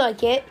really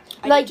like it.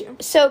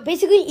 So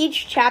basically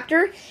each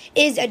chapter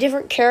is a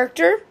different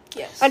character.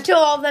 Yes. Until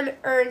all of them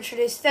are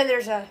introduced. Then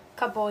there's a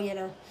couple,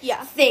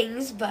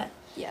 things, but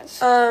yes.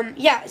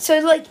 So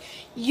like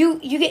you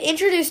get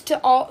introduced to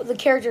all the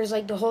characters,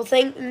 like the whole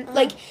thing.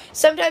 Like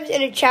sometimes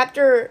in a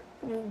chapter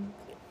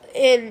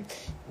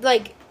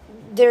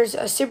there's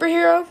a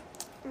superhero.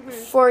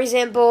 For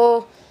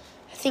example,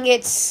 I think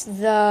it's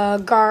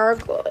the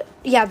gargoyle.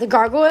 Yeah, the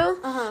gargoyle.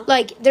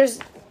 Like there's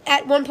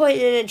at one point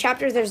in a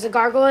chapter there's the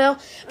gargoyle,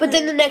 but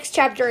then the next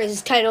chapter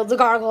is titled the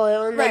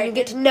gargoyle, and then you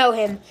get to know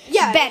him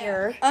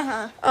better.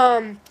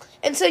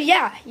 And so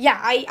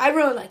I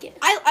really like it.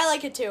 I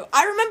like it too.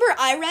 I remember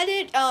I read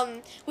it.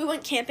 We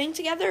went camping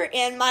together,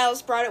 and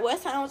Miles brought it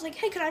with, and I was like,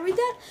 "Hey, can I read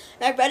that?"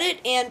 And I read it,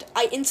 and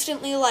I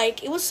instantly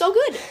it was so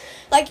good.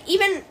 Like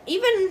even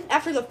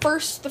after the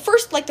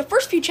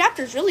first few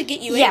chapters really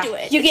get you into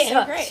it. You get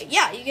hooked. Great.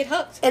 Yeah, you get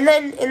hooked. And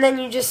then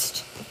you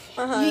just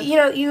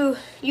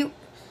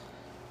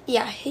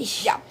yeah.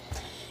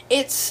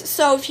 It's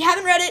so if you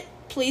haven't read it,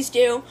 please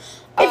do.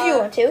 If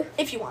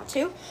you want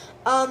to.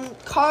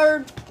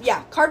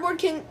 Cardboard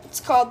King. It's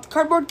called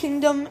Cardboard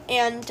Kingdom,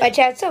 and by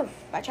Chad Sell,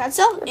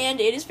 and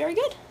it is very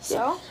good.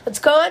 So let's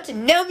go on to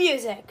No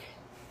Music.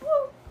 Woo.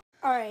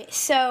 All right,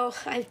 so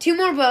I have 2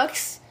 more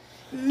books,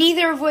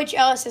 neither of which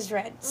Ellis has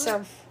read.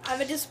 So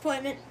I'm a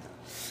disappointment.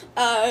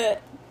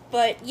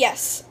 But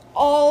yes,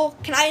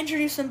 can I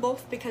introduce them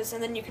both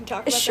and then you can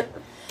talk about them?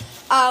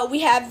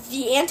 We have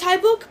The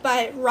Anti-Book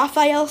by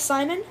Raphael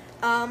Simon.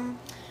 Go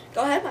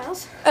ahead,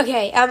 Miles.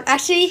 Okay.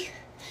 Actually,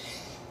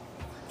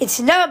 it's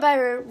not by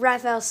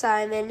Raphael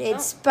Simon.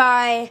 It's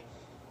by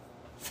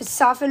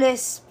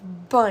Sophonis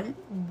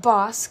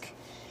Bosk,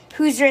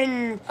 who's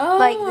written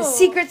the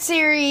Secret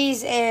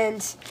series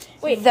and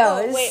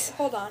those. Wait,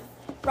 hold on.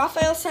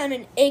 Raphael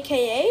Simon,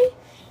 a.k.a.?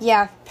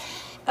 Yeah.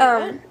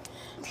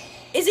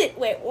 Is it?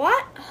 Wait,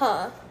 what?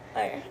 Huh.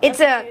 It's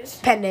a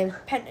pen name.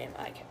 Pen name.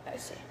 I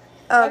see.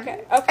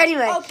 Okay.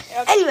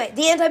 Anyway,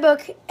 The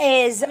Anti-Book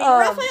is...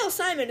 Raphael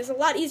Simon is a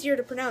lot easier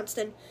to pronounce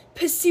than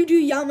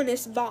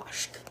Pseudo-Yamanis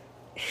Voshk.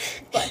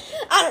 But,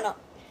 I don't know.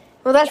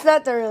 Well, that's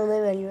not the real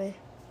name anyway.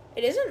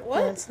 It isn't? What?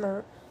 No, it's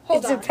not.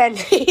 Hold on. It's a pen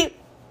name.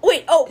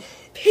 Wait,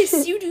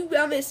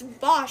 Pseudo-Yamanis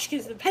Voshk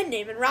is the pen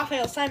name, and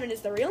Raphael Simon is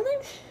the real name?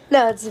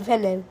 No, it's a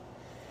pen name.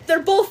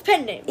 They're both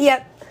pen names?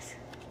 Yep.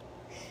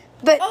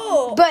 But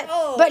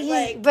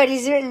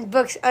he's written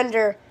books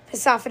under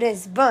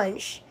Pasophanis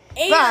Bunch.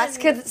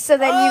 So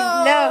then you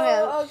know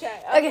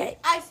him. Okay.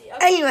 I see.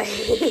 Okay. Anyway.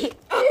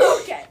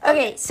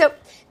 Okay, so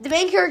the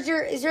main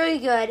character is really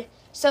good.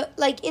 So,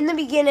 in the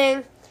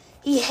beginning,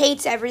 he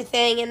hates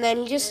everything, and then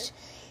he just,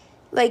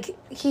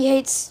 he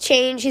hates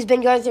change. He's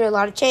been going through a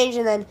lot of change,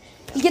 and then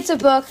he gets a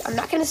book. I'm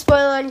not going to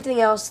spoil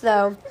anything else,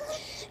 though.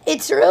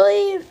 It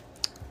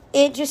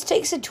just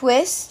takes a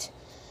twist.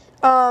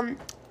 On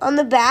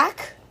the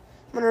back,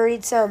 I'm going to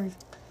read some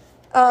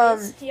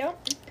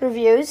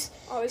reviews.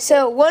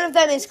 So one of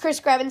them is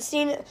Chris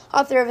Gravenstein,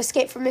 author of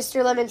Escape from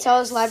Mr.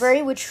 Lemoncello's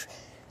Library, which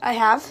I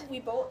have,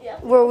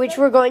 which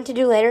we're going to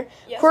do later.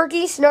 Yes.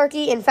 Quirky,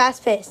 snarky, and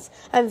fast-paced.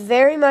 I'm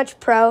very much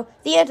pro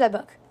The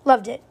Anti-Book.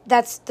 Loved it.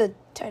 That's the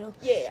title.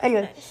 Yeah.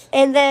 Anyway, nice.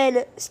 And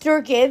then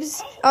Stuart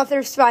Gibbs, author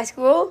of Spy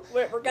School,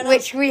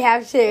 which we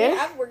have too.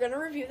 Yeah, we're gonna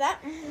review that.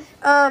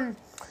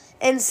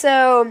 And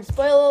so,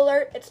 spoiler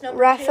alert, it's number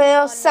 2.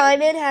 Raphael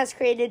Simon has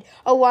created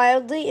a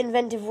wildly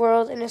inventive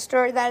world and a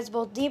story that is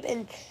both deep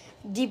and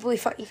deeply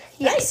funny.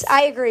 Yes,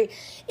 I agree.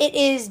 It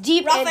is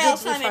deep and deeply funny. Raphael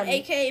Simon,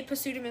 a.k.a.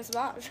 Pseudomus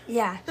Vaj.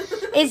 Yeah.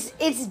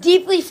 It's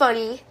deeply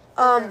funny,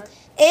 and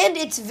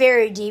it's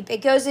very deep.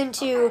 It goes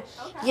into,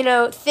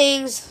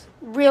 things,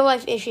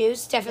 real-life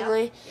issues,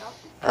 definitely.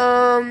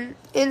 Yep.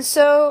 And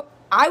so,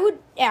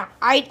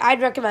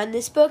 I'd recommend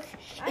this book.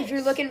 Nice. If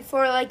you're looking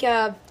for,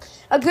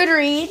 a good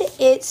read.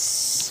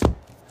 It's a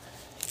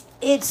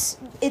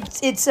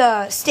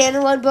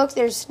standalone book.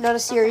 There's not a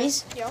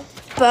series. Okay. Yeah.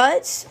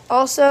 But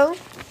also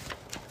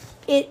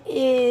it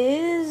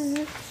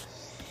is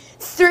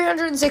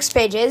 306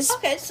 pages.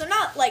 Okay, so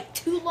not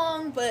too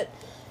long, but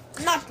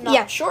not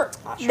short.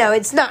 Not short. No,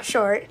 it's not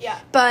short. Yeah.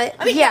 But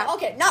no,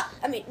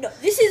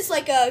 this is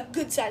a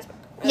good size book.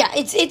 Yeah,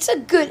 it's a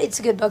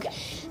good book.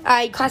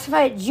 I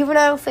classify it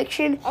juvenile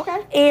fiction.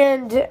 Okay.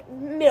 And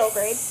middle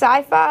grade.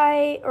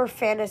 Sci-fi or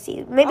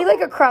fantasy. Maybe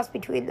a cross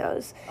between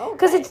those.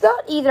 Because it's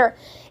not either.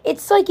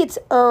 It's its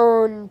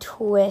own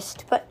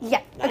twist. But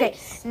yeah. Nice. Okay.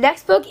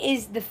 Next book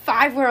is the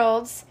 5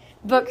 Worlds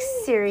book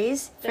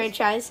series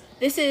franchise.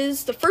 This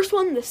is the first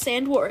one, The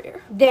Sand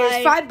Warrior.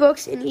 There's 5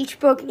 books, and each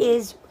book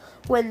is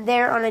when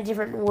they're on a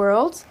different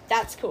world.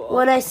 That's cool.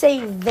 When I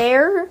say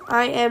there,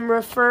 I am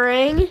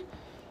referring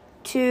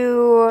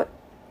to...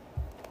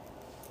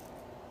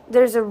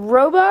 There's a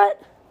robot,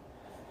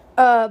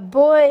 a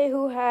boy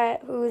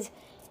whose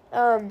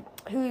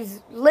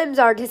limbs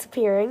are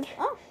disappearing,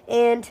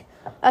 and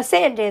a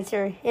sand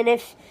dancer. And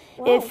if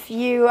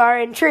you are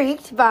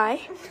intrigued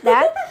by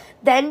that,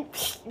 then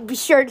be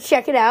sure to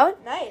check it out.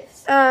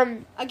 Nice.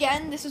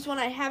 Again, this is one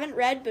I haven't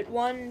read, but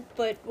one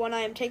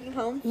I am taking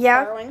home.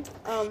 Yeah. Borrowing.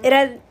 It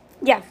has,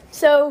 yeah.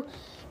 So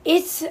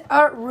it's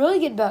a really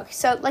good book.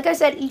 So like I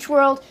said, each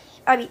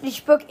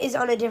book is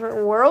on a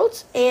different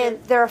world,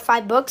 and there are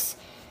 5 books.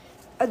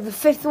 The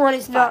 5th one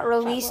is not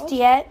released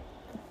yet.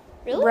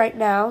 Really? Right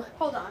now.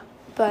 Hold on.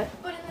 But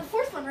in the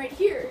 4th one right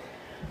here.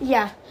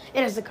 Yeah,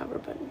 it has the cover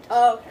button.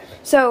 Oh, okay.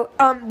 So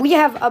we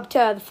have up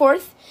to the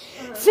 4th.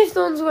 5th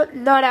one's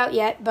not out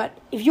yet, but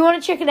if you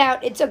want to check it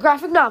out, it's a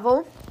graphic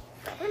novel.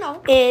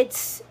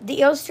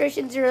 The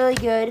illustrations are really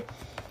good.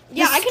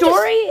 Yeah, I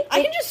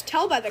can just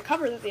tell by the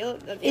cover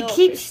that it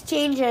keeps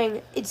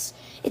changing. It's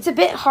a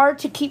bit hard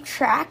to keep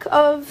track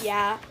of.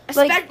 Yeah,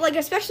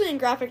 especially in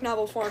graphic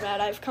novel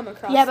format, I've come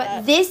across. Yeah,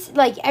 but this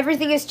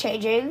everything is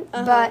changing,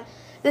 but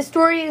the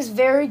story is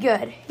very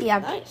good. Yeah,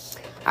 nice.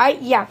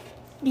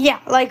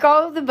 Like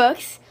all of the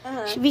books.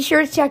 Be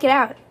sure to check it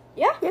out.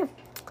 Yeah.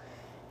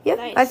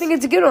 Nice. I think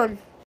it's a good one.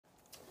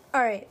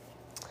 All right.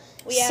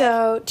 We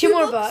have 2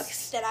 more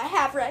books that I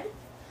have read.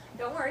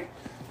 Don't worry.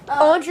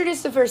 I'll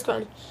introduce the first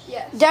one.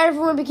 Yes. Diary of a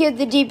Wimpy Kid,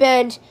 The Deep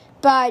End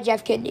by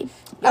Jeff Kidney.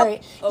 Yep. All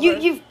right.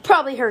 You've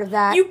probably heard of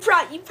that. You've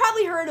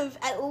probably heard of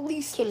at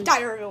least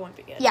Diary of a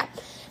Wimpy Kid. Yeah.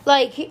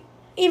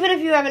 Even if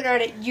you haven't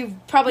heard it, you've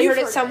probably heard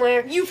it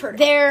somewhere. You've heard it.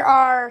 There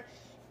are,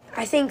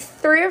 I think,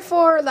 3 or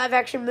 4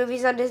 live-action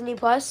movies on Disney+.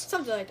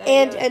 Something like that.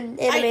 And an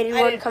animated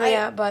one coming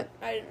out, but...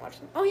 I didn't watch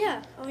them. Oh,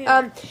 yeah.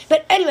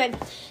 But anyway,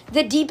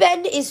 The Deep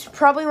End is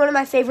probably one of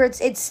my favorites.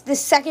 It's the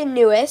second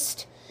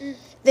newest.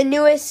 The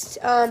newest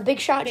Big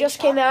Shot just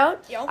came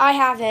out. Yep. I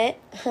have it.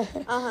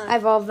 I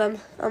have all of them.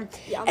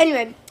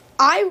 Anyway,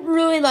 I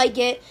really like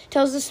it.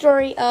 Tells the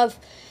story of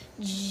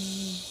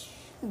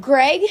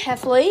Greg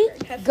Heffley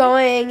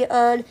going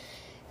on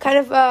kind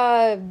of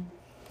a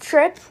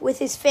trip with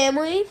his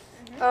family.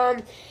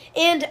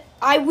 And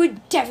I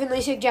would definitely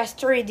suggest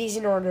to read these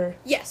in order.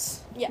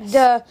 Yes. You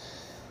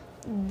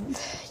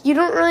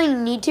don't really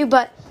need to,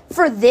 but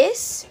for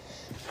this,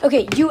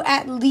 okay, you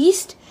at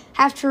least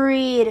have to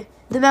read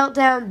The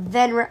Meltdown,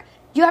 then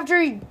you have to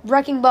read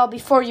Wrecking Ball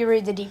before you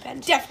read The Deep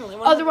End. Definitely.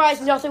 100%. Otherwise,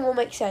 nothing will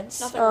make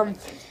sense.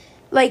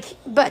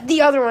 But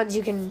the other ones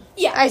you can.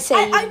 Yeah, I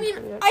think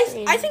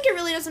it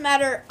really doesn't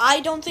matter.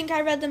 I don't think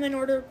I read them in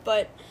order,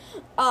 but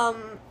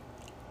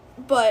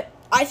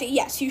I think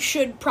yes, you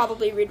should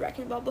probably read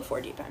Wrecking Ball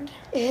before Deep End.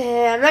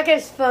 Yeah, I'm not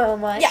gonna spoil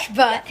much,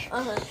 but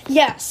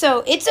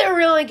so it's a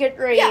really good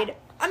read. Yeah,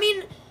 I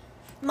mean,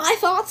 my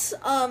thoughts.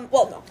 Well,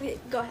 no,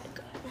 go ahead.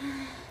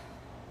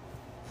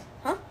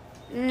 Huh?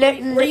 No,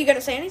 were you gonna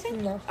say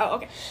anything? No. Oh,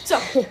 okay.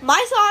 So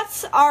my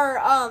thoughts are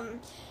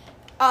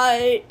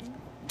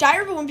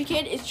Diary of a Wimpy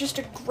Kid is just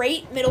a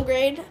great middle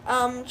grade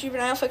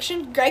juvenile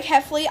fiction. Greg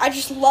Heffley, I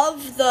just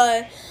love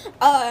the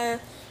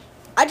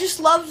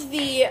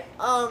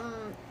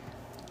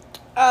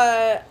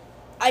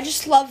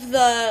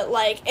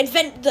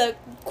the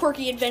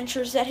quirky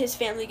adventures that his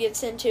family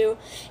gets into,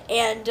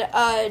 and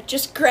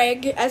just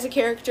Greg as a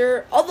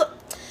character.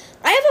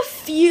 I have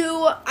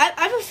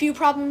a few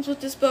problems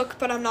with this book,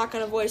 but I'm not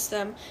going to voice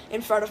them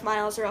in front of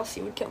Miles, or else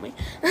he would kill me.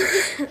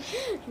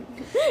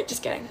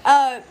 Just kidding.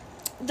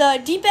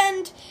 The Deep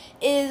End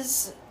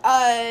is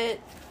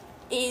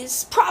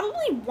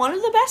probably one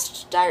of the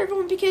best Diary of a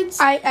Wimpy Kids.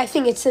 I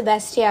think it's the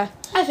best. Yeah,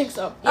 I think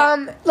so.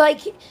 Yeah.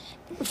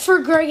 For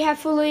Greg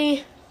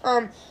Heffley,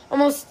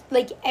 almost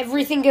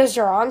everything goes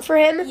wrong for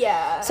him.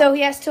 Yeah. So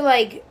he has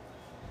to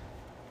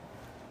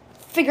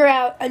figure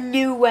out a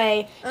new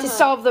way to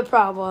solve the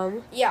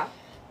problem. Yeah.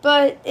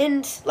 But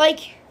I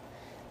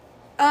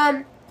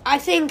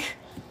think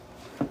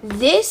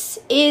this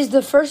is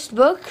the first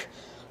book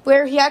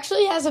where he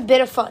actually has a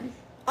bit of fun.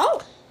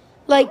 Oh.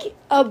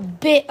 A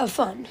bit of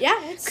fun. Yeah,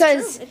 it's true.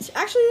 That's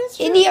true.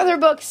 In the other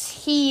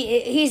books,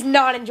 he's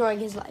not enjoying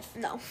his life.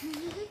 No.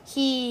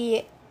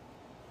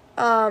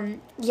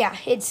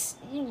 It's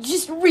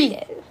just read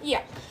it.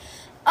 Yeah.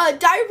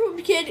 Diary of a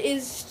Wimpy Kid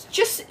is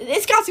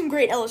it's got some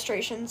great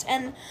illustrations,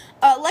 and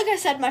like I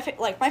said, my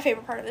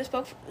favorite part of this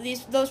book,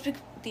 these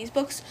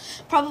books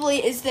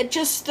probably is that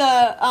just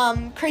the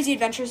crazy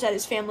adventures that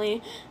his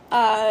family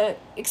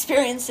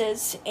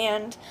experiences,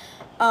 and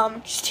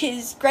just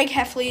his Greg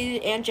Heffley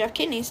and Jeff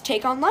Kidney's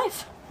take on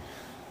life.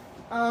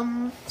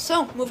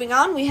 So moving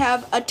on, we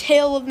have A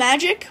Tale of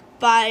Magic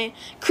by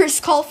Chris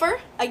Colfer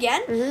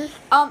again.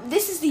 Mm-hmm.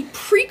 This is the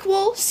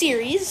prequel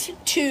series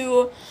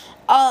to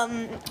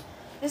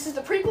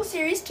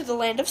The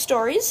Land of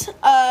Stories.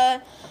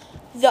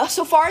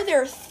 So far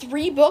there are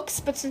 3 books,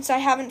 but since I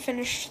haven't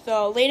finished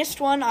the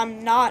latest one,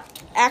 I'm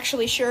not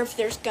actually sure if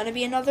there's gonna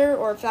be another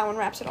or if that one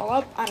wraps it all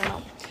up. I don't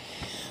know.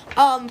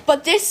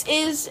 But this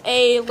is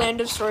a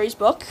Land of Stories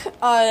book.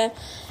 It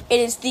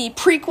is the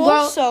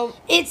prequel, so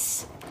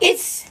it's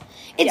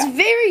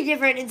very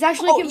different. It's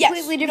actually a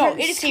completely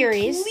different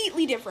series.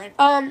 Completely different.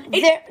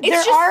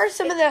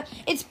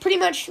 It's pretty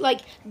much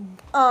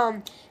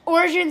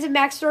origins and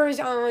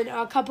backstories on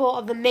a couple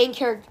of the main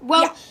characters.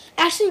 Well,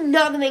 actually,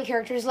 not the main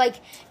characters. Like,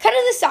 kind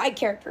of the side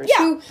characters. Yeah.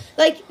 Who,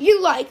 like,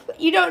 you like, but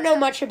you don't know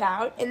much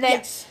about. And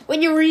then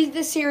when you read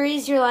the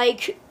series, you're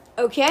like,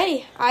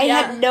 okay, I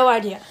had no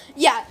idea.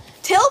 Yeah.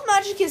 Tale of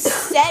Magic is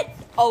set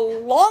a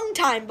long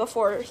time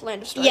before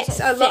Land of Stars. Yes,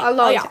 a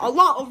long time.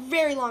 A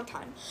very long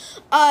time.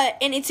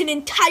 And it's an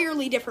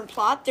entirely different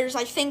plot. There's,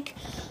 I think,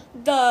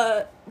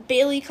 the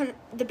Bailey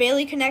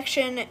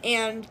connection,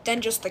 and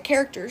then just the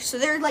characters. So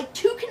there are like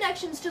 2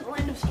 connections to the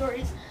Land of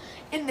Stories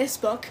in this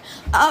book.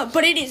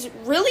 But it is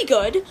really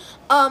good.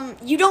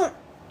 You don't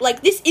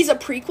like, this is a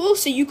prequel,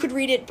 so you could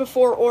read it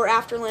before or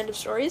after Land of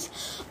Stories.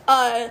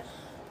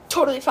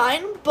 Totally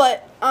fine,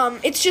 but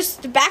it's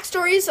just the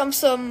backstories of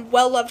some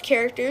well-loved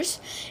characters.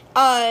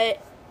 The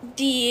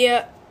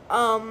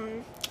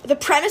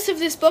premise of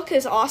this book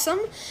is awesome.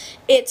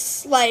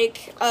 It's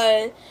like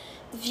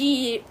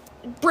the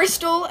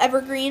Bristol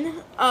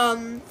Evergreen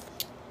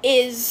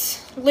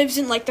lives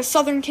in like the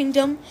Southern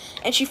Kingdom,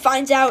 and she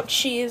finds out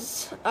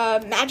she's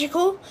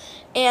magical,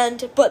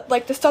 but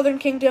like the Southern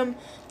Kingdom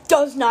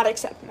does not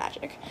accept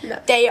magic. No.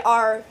 They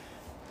are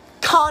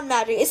con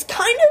magic. It's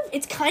kind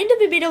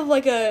of a bit of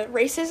like a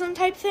racism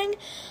type thing.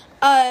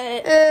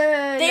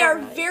 They are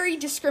very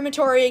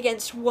discriminatory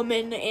against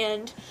women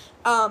and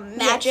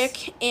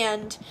magic,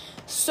 and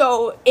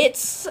so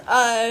it's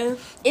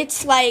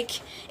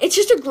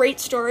just a great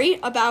story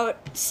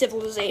about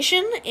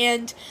civilization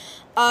and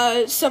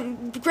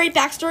some great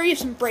backstory of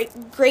some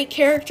great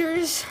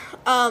characters,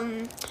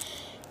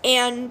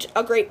 and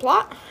a great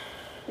plot.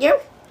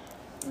 Yep.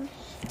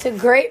 It's a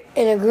great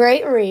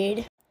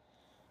read.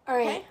 All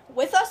right. Okay.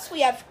 With us,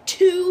 we have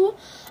 2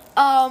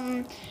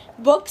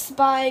 books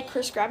by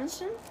Chris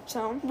Gravenstein.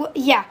 So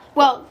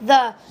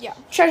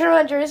Treasure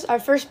Hunters, our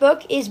first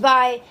book, is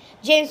by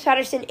James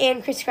Patterson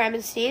and Chris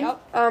Gravenstein.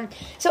 Yep.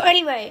 So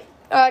anyway,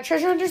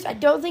 Treasure Hunters, I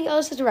don't think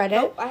Ellis has read it.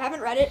 Nope, I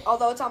haven't read it,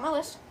 although it's on my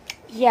list.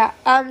 Yeah.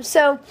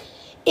 So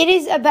it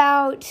is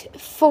about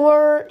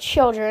 4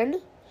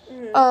 children.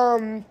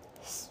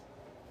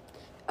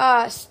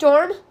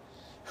 Storm,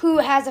 who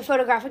has a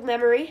photographic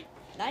memory.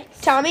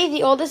 Nice. Tommy,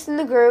 the oldest in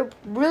the group,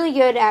 really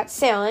good at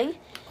sailing.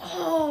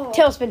 Oh.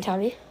 Tailspin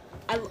Tommy.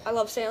 I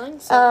love sailing.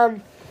 So.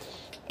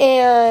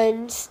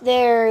 And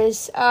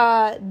there's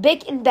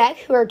Bick and Beck,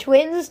 who are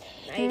twins,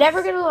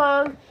 never get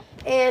along,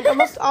 and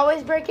almost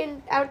always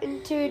breaking out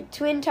into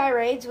twin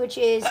tirades, which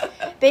is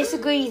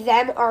basically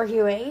them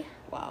arguing.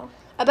 Wow.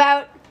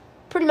 About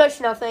pretty much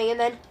nothing, and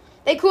then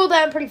they cool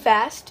down pretty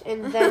fast,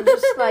 and then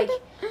just like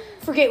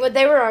forget what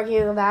they were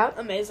arguing about.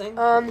 Amazing.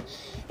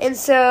 And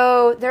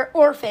so they're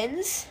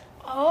orphans.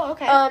 Oh,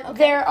 okay.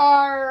 There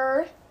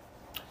are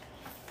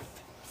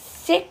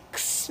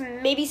 6,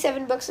 maybe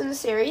 7 books in the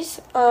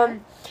series.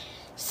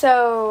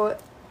 So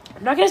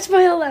I'm not going to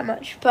spoil that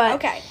much,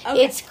 but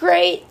it's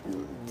great.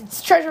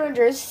 It's treasure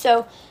hunters,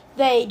 so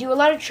they do a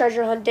lot of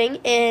treasure hunting,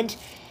 and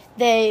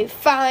they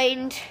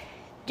find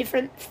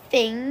different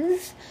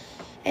things,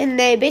 and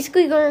they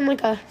basically go on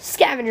like a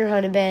scavenger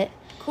hunt a bit.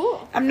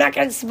 Cool. I'm not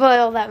going to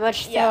spoil that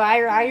much, though.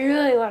 I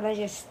really want to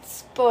just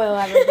spoil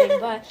everything,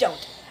 but don't.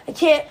 I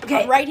can't.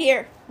 Okay. I'm right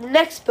here. The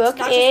next book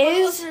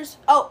is...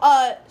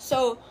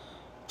 So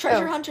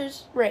Treasure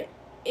Hunters... Right.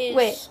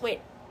 Wait.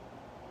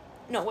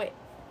 No, wait.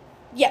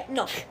 Yeah,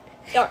 no.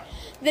 All right.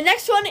 The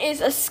next one is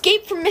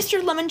Escape from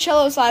Mr.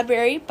 Lemoncello's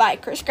Library by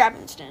Chris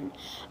Gravenstein.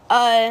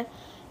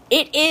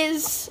 It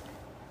is...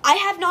 I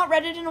have not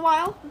read it in a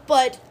while,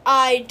 but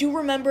I do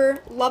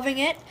remember loving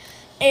it,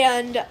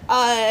 and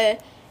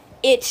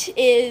it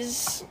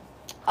is...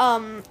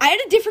 I had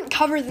a different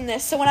cover than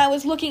this, so when I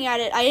was looking at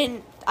it,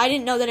 I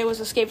didn't know that it was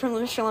Escape from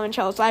Mr.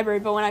 Lemoncello's Library,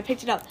 but when I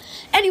picked it up...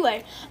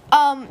 Anyway,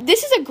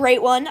 this is a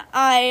great one.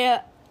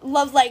 I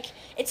love,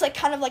 it's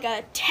kind of like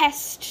a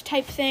test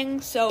type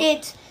thing, so...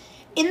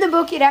 In the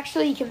book, it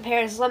actually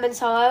compares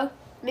Mr.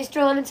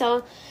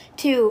 Lemoncello,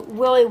 to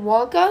Willy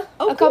Wonka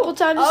a couple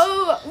times.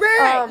 Oh,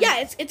 right.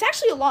 Yeah, it's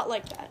actually a lot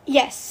like that.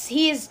 Yes,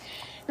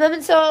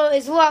 Lemoncello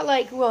is a lot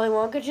like Willy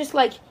Wonka, just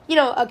like,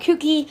 a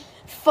kooky,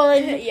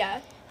 fun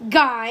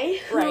guy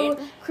who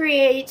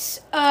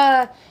creates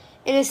an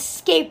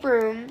escape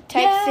room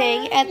type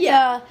thing at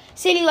the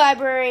city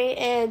library,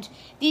 and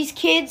these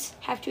kids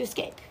have to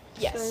escape.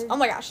 Yes. So, oh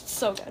my gosh, it's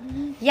so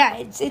good. Yeah,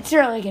 it's a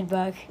really good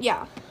book.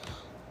 Yeah.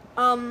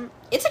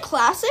 It's a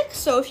classic,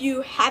 so if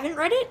you haven't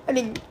read it, I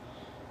mean,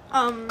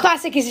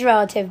 classic is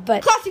relative,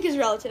 but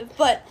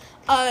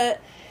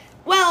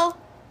well,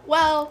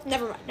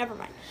 never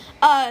mind.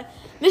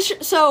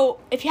 So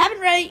if you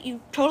haven't read it,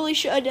 you totally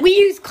should. We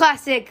use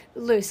classic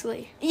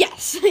loosely.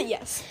 Yes,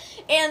 yes,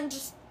 and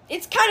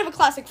it's kind of a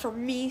classic for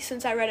me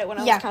since I read it when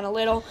I was kind of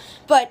little.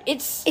 But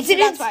it's an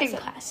instant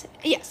classic.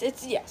 Yes,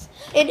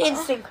 an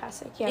instant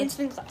classic. Yeah,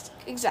 instant classic.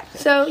 Exactly.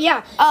 So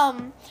yeah,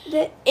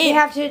 you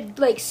have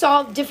to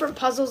solve different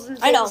puzzles and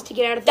things to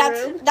get out of the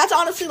room. That's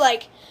honestly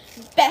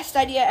best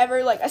idea ever.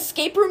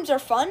 Escape rooms are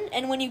fun,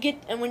 and when you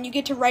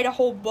get to write a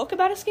whole book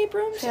about escape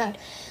rooms,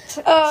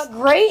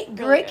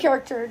 great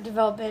character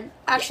development.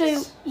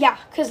 Actually,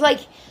 because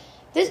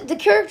the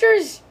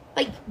characters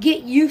like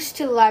get used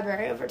to the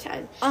library over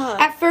time.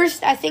 At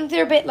first, I think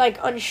they're a bit like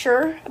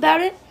unsure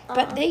about it,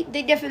 but they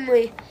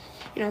definitely,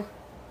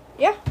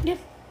 Yeah,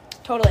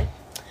 totally.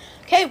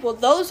 Okay, well,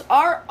 those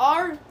are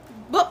our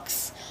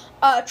books.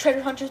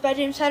 Treasure Hunters by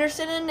James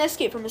Patterson and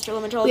Escape from Mr.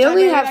 Lemon Troll. We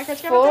only have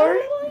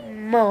 4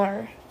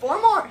 more.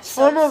 4 more.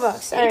 So 4 more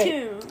books. Stay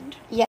tuned.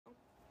 Yeah.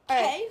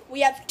 Okay,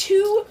 we have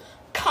 2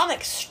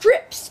 comic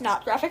strips,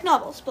 not graphic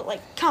novels, but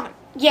like comic.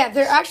 Yeah,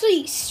 they're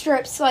actually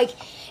strips. Like,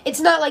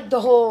 it's not like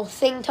the whole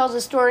thing tells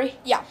a story.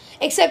 Yeah.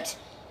 Except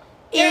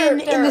in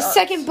the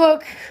second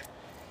book,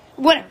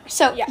 whatever.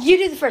 So, you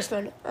do the first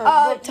one.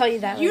 We'll tell you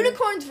that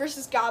Unicorns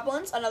vs.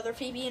 Goblins, another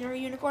Phoebe and her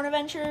Unicorn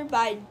adventure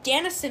by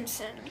Dana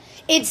Simpson.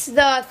 It's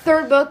the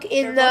 3rd book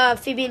in the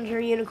Phoebe and her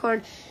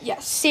Unicorn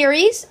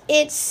series.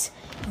 It's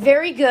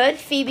very good.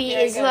 Phoebe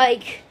is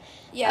like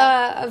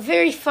a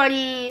very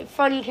funny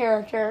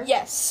character.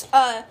 Yes.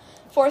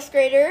 4th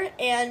grader,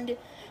 and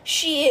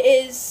she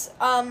is,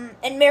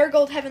 and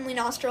Marigold Heavenly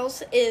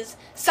Nostrils is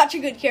such a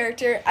good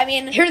character. I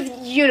mean, her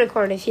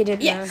unicorn, if you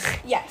didn't know.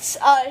 Yes.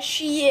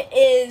 She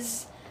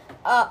is,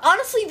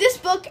 honestly, this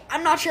book,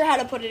 I'm not sure how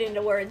to put it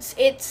into words.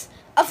 It's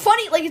a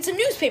funny, like, it's a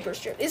newspaper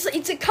strip.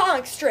 It's a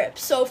comic strip,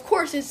 so of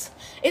course it's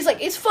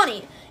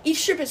funny.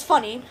 Each strip is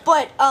funny,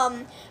 but,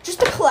 just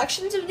the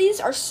collections of these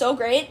are so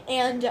great,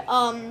 and,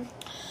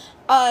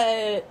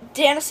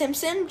 Dana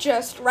Simpson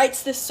just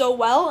writes this so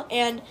well,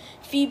 and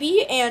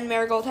Phoebe and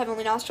Marigold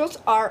Heavenly Nostrils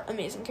are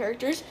amazing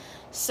characters.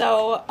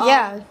 So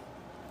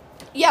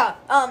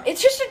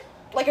it's just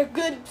a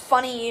good,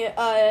 funny,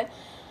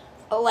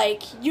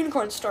 like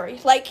unicorn story.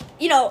 Like,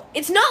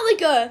 it's not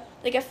like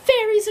a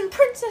fairies and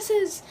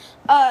princesses,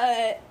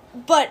 but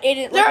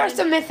there are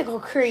some mythical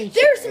creatures.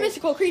 There are some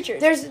mythical creatures.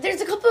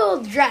 There's a couple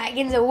of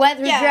dragons, a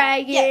weather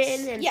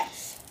dragon, and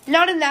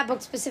not in that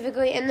book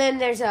specifically. And then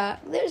there's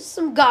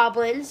some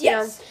goblins.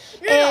 But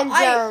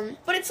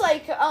it's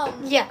like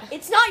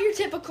it's not your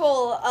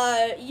typical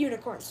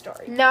unicorn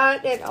story.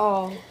 Not at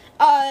all.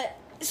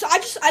 So I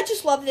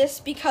just love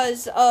this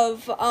because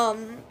of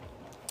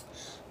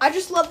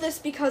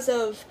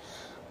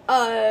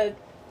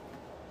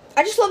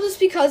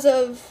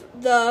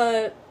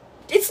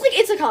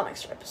it's a comic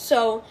strip,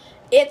 so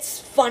it's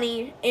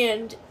funny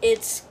and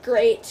it's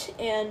great,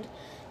 and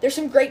there's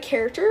some great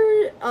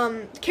characters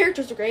are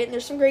great, and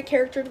there's some great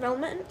character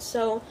development.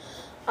 So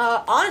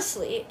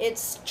honestly,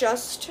 it's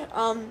just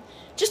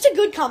a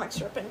good comic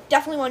strip, and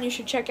definitely one you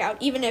should check out,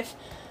 even if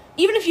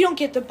you don't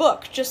get the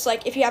book. Just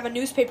like if you have a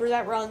newspaper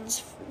that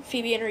runs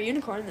Phoebe and her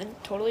Unicorn, then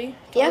totally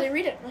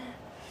read it.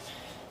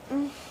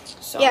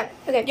 So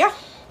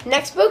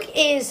Next book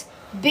is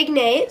Big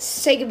Nate,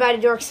 Say Goodbye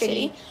to Dork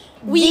City.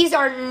 These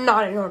are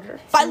not in order.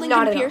 By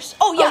Lincoln Pierce.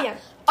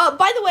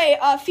 By the way,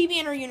 Phoebe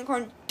and her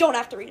Unicorn don't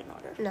have to read in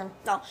order.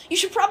 No. You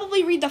should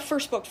probably read the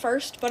first book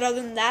first, but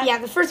other than that... Yeah,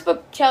 the first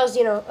book tells,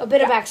 a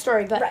bit of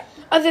backstory, but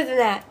other than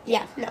that,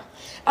 no.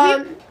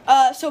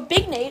 So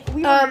Big Nate,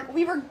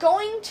 we were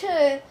going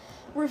to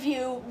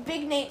review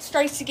Big Nate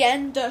Strikes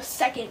Again, the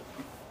second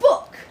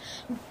book,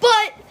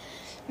 but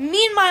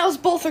me and Miles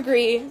both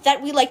agree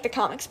that we like the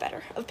comics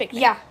better of Big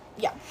Nate. Yeah.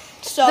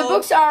 So the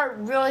books are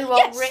really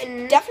well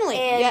written.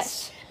 Definitely.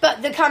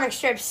 But the comic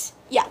strips,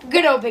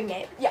 good old Big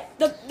Nate. Yeah.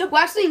 Well,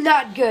 actually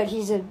not good.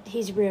 He's a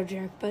real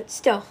jerk, but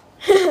still.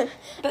 But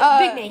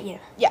Big Nate,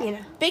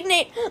 Big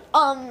Nate,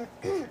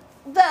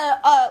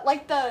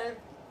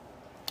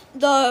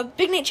 the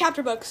Big Nate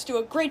chapter books do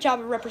a great job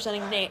of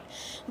representing Nate.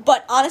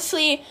 But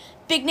honestly,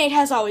 Big Nate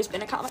has always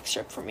been a comic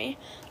strip for me.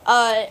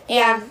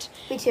 And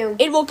me too.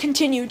 It will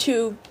continue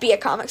to be a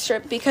comic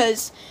strip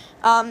because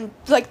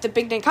the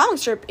Big Nate comic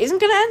strip isn't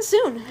going to end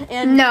soon.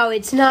 And no,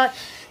 it's not.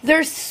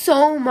 There's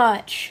so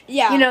much,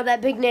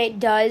 that Big Nate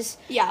does.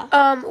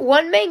 Yeah.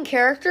 One main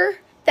character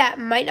that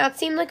might not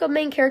seem like a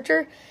main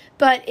character,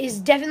 but is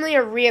definitely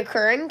a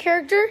reoccurring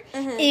character,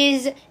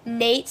 is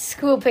Nate's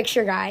school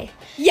picture guy.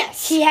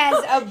 Yes. He has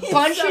a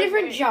bunch of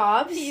different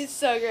jobs. He's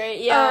so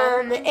great,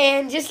 yeah.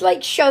 And just,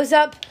 shows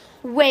up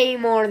way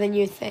more than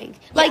you think.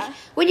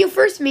 When you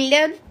first meet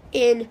him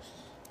in...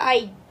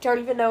 I don't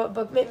even know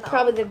what book,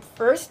 probably the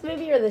first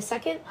maybe or the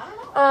second. I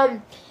don't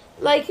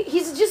know.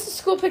 He's just a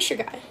school picture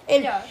guy.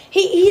 And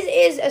he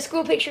is a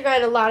school picture guy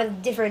in a lot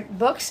of different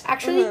books,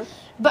 actually.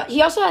 But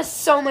he also has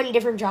so many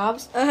different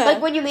jobs.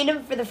 When you meet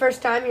him for the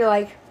first time, you're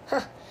like,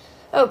 huh,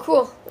 oh,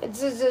 cool.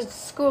 It's a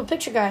school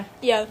picture guy.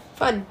 Yeah.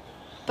 Fun.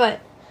 But,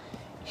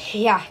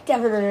 yeah,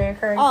 definitely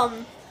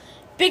recurring.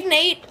 Big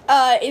Nate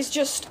is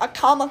just a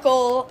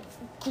comical,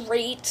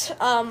 great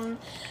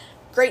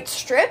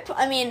strip.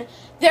 I mean,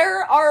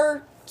 there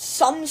are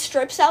some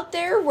strips out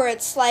there where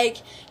it's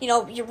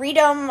you read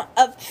them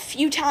a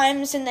few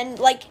times and then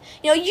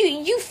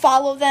you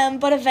follow them,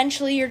 but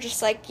eventually you're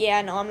just I'm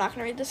not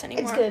gonna read this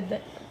anymore. It's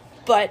good,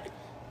 but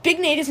Big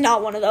Nate is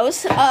not one of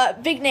those.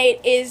 Big Nate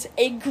is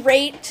a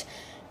great,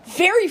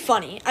 very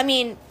funny. I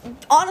mean,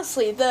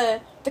 honestly,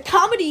 the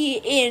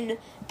comedy in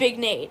Big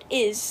Nate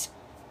is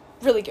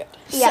really good.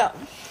 Yeah.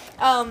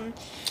 So,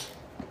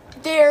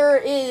 there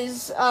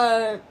is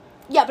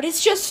but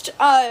it's just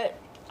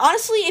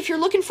honestly, if you're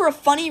looking for a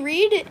funny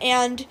read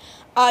and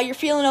you're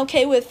feeling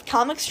okay with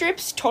comic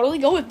strips, totally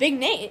go with Big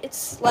Nate.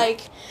 It's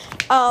like,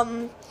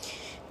 the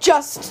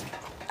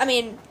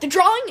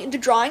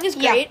drawing is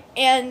great,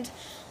 and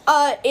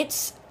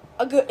it's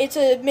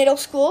a middle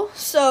school,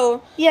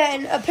 so yeah,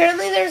 and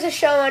apparently there's a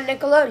show on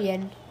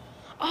Nickelodeon.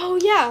 Oh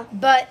yeah,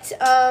 but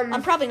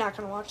I'm probably not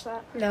gonna watch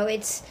that. No,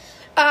 it's.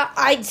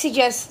 I'd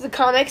suggest the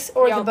comics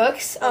or the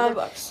books.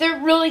 They're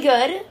really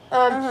good.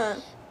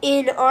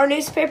 In our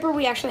newspaper,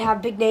 we actually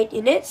have Big Nate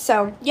in it,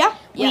 so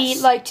we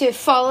like to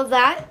follow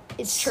that.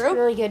 It's true.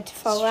 Really good to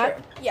follow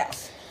that.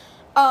 Yes.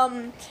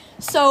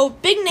 So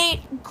Big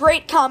Nate,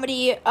 great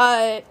comedy,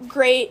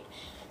 great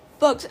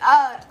books,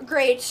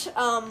 great,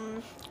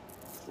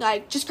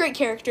 like just great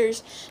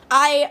characters.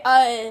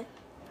 I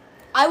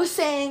was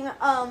saying,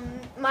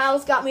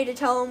 Miles got me to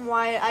tell him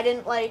why I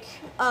didn't like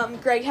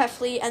Greg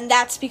Heffley, and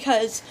that's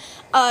because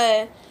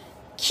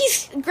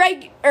he's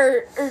Greg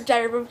or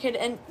Diary of a Kid,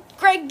 and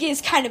Greg is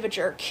kind of a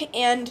jerk,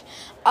 and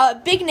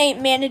Big Nate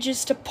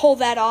manages to pull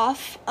that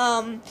off.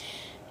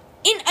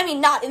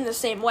 Not in the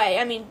same way.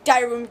 I mean,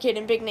 Diary of a Kid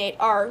and Big Nate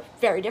are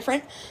very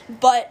different,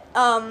 but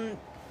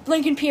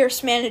Lincoln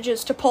Pierce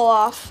manages to pull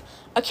off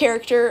a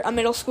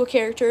middle school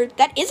character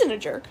that isn't a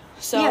jerk.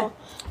 So,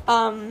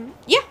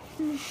 yeah.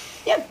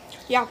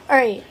 All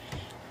right.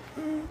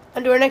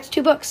 On to our next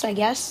two books, I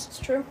guess. It's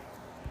true.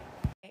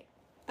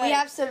 We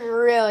have some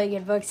really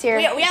good books here.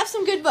 We have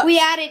some good books. We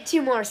added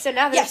two more, so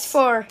now there's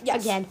four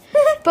again.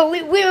 But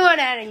we won't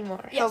add any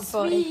more,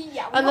 hopefully.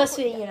 Unless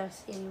we see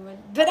anyone.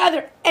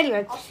 But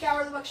anyway. I'll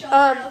scour the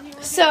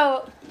bookshelf.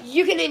 So,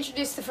 you can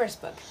introduce the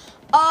first book.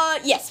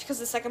 Yes, because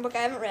the second book I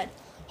haven't read.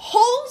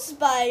 Holes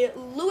by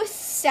Louis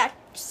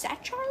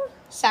Sachar?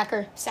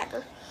 Sacker.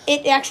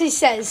 It actually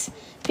says,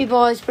 people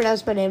always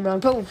pronounce my name wrong,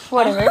 but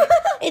whatever.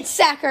 It's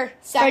Sacker.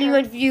 For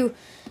anyone of you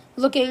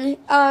looking.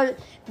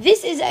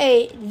 This is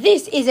a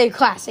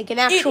classic, an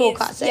actual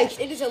classic. Yes,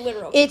 it is a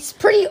literal. It's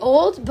pretty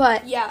old,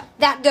 but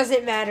that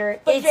doesn't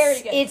matter. But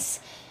very good. It's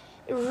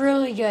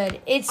really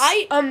good.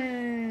 I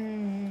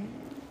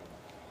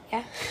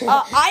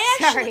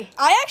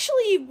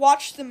actually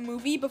watched the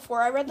movie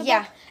before I read the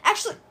book.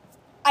 Actually,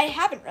 I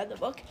haven't read the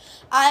book.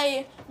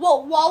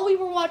 While we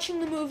were watching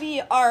the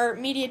movie, our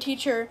media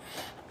teacher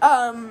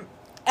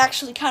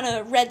actually kind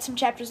of read some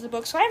chapters of the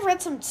book. So I've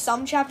read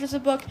some chapters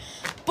of the book,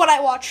 but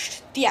I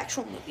watched the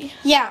actual movie.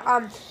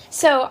 Yeah,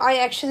 so I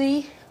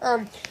actually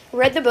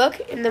read the book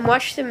and then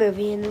watched the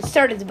movie and then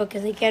started the book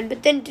as I can,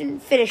 but then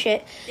didn't finish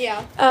it.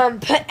 Yeah.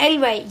 But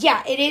anyway,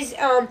 it is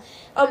a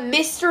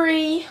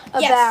mystery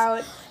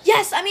about...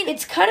 Yes, I mean...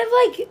 It's kind of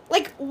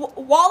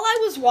while I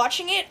was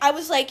watching it, I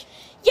was like,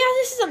 yeah,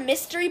 this is a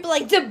mystery, but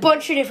like... It's a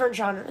bunch of different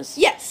genres.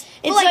 Yes.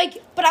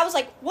 But I was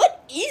like,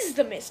 what is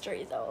the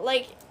mystery, though?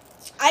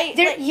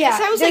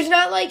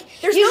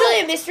 Usually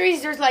in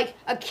mysteries, there's like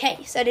a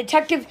case. A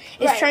detective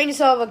is trying to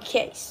solve a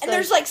case. And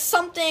there's like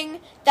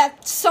something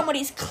that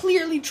somebody's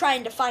clearly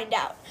trying to find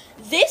out.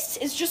 This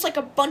is just like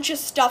a bunch of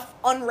stuff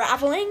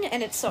unraveling,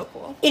 and it's so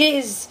cool. It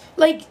is,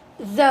 like,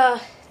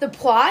 the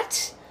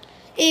plot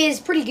is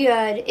pretty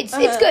good. It's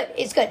good.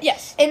 It's good.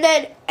 Yes. And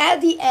then at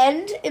the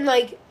end, and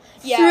like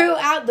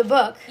throughout the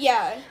book,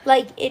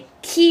 like it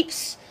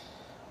keeps.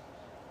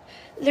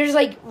 There's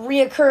like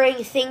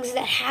reoccurring things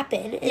that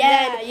happen, and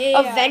then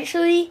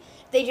eventually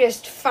they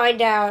just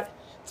find out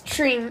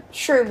true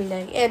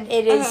meaning, and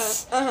it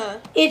is.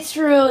 It's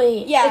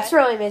really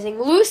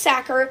amazing. Louis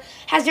Sachar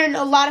has done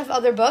a lot of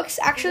other books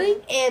actually,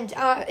 and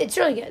it's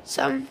really good.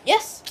 So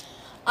yes,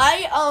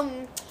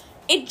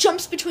 it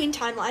jumps between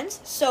timelines,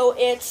 so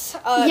it's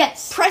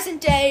present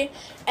day,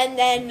 and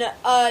then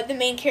the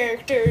main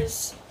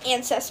character's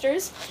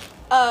ancestors,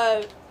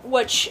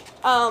 which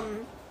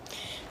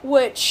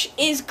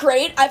is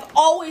great. I've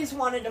always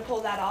wanted to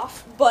pull that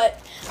off, but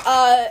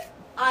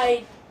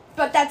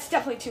that's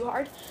definitely too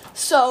hard.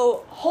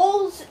 So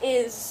Holes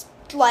is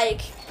like,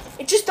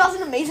 it just does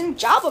an amazing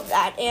job of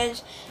that, and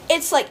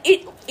it's like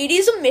it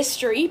is a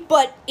mystery,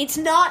 but it's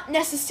not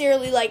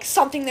necessarily like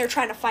something they're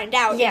trying to find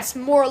out. It's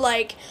more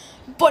like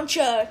bunch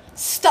of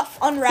stuff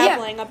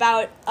unraveling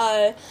about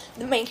the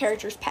main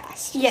character's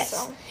past. Yes.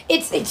 So.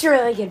 It's a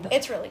really good book.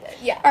 It's really good.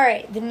 Yeah. All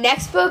right, the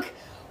next book,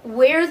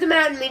 Where the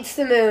Mountain Meets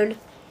the Moon,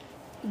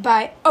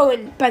 and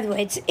by the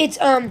way, it's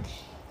 2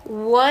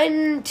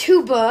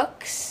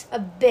 books a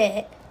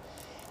bit.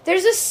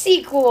 There's a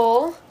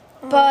sequel,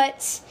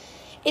 but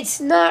it's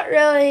not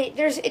really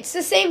it's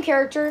the same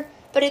character,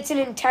 but it's an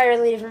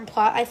entirely different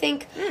plot, I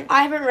think.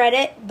 I haven't read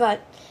it,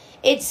 but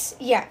it's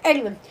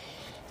anyway.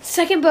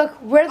 Second book,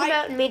 Where the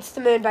Mountain Meets the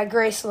Moon by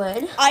Grace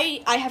Lin.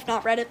 I have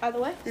not read it, by the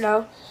way.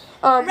 No.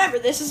 Remember,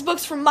 this is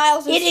books from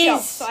Miles'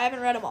 shelf, so I haven't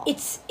read them all.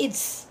 It's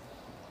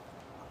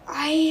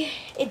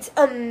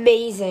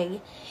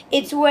amazing.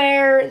 It's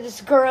where this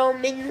girl,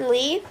 Min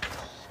Lee,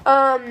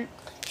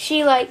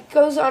 she like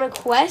goes on a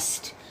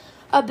quest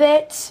a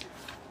bit,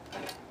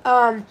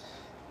 to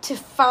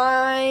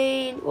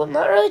find,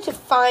 not really to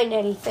find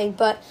anything,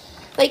 but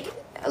like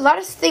a lot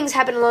of things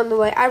happen along the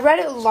way. I read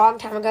it a long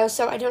time ago,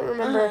 so I don't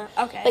remember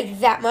like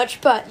that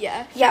much. But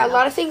yeah, a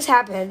lot of things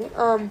happen.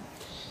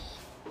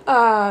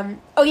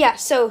 Oh yeah,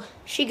 so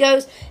she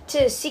goes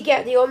to seek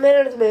out the old man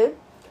under the moon,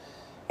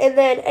 and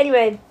then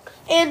anyway,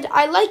 and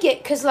I like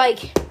it because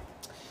like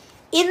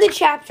in the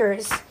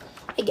chapters,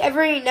 like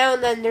every now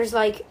and then there's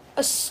like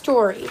a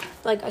story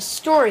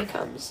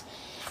comes,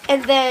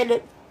 and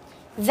then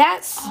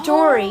that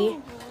story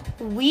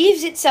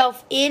weaves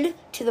itself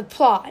into the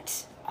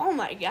plot. Oh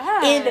my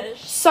gosh! In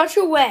such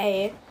a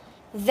way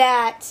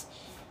that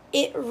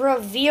it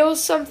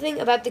reveals something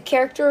about the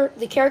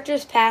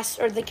character's past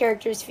or the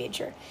character's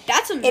future.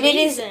 That's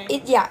amazing.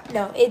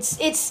 And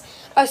it's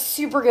a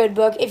super good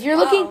book. If you're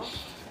looking,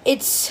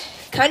 it's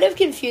kind of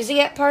confusing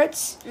at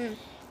parts,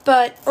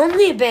 but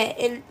only a bit.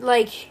 And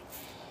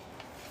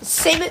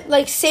same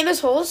as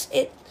Holes,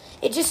 it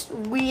just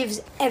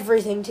weaves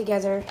everything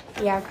together.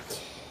 Yeah.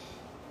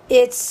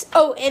 It's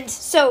 3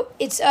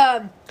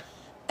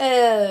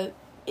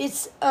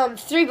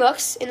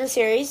 books in the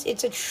series.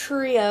 It's a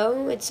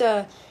trio. It's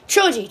a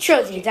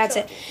trilogy. That's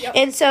it. Yep.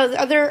 And so the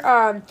other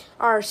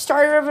are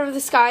Starry River of the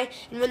Sky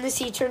and When the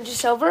Sea Turned to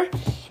Silver.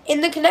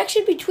 And the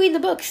connection between the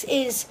books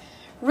is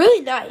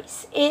really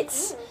nice.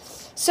 It's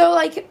so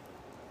like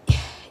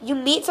you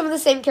meet some of the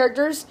same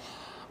characters.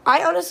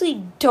 I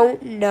honestly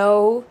don't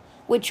know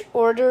which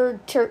order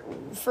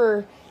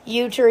for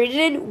you to read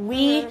it in.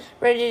 We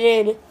read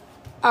it in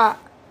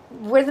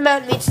Where the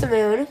Mountain Meets the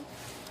Moon,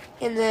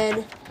 and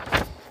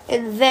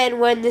then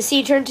When the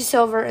Sea Turned to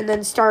Silver, and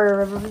then Starry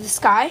River of the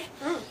Sky.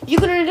 You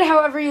can read it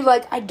however you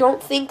like. I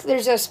don't think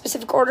there's a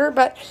specific order,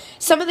 but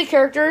some of the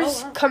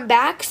characters come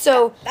back,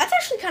 so... That's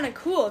actually kind of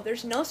cool.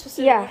 There's no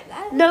specific order.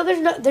 No,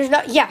 there's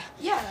not, yeah.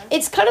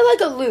 It's kind of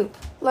like a loop.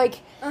 Like,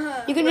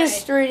 you can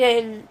just read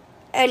it in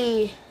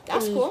any...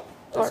 That's cool.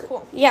 That's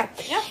cool. Yeah.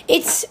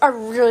 It's a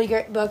really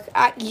great book.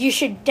 You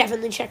should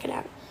definitely check it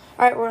out.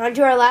 All right, we're on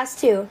to our last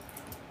 2.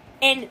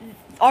 And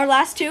our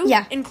last 2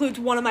 includes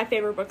one of my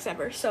favorite books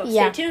ever, so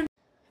stay tuned.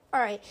 All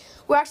right,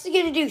 we're actually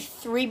going to do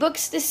 3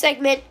 books this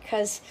segment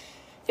because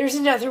there's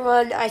another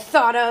one I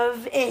thought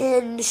of,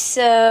 and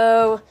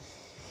so,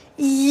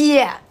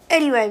 yeah.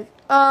 Anyway,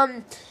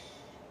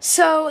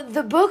 so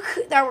the book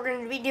that we're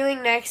going to be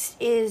doing next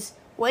is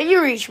When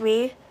You Reach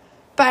Me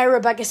by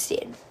Rebecca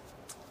Steed,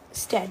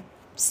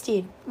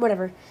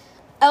 whatever.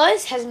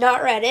 Ellis has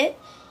not read it,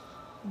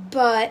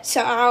 but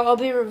so I'll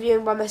be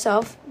reviewing by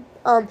myself.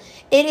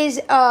 It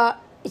is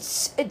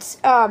it's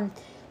a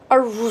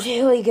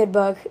really good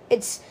book.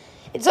 It's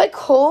like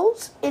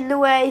Holes in the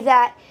way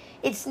that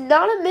it's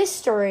not a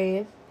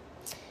mystery,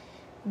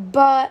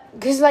 but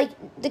because like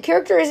the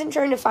character isn't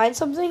trying to find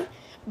something,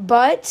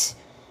 but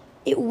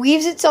it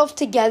weaves itself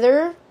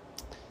together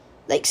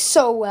like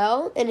so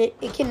well, and it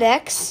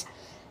connects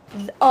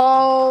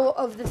all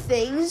of the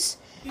things.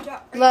 Are you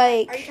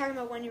talking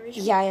about When You Reach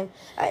Me? Yeah, I am.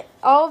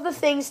 All of the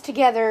things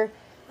together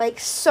like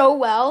so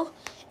well,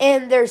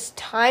 and there's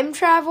time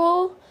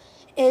travel,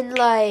 and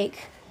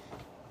like.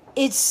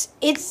 It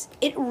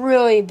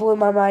really blew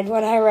my mind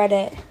when I read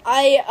it.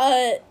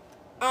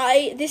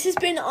 This has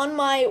been on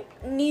my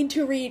need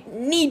to read,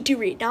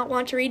 not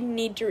want to read,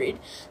 need to read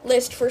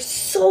list for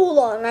so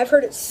long. I've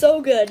heard it's so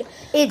good.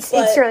 It's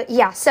really,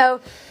 so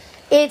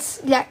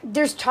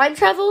there's time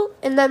travel,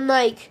 and then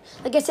like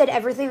I said,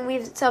 everything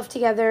weaves itself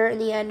together in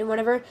the end and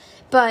whatever,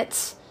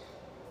 but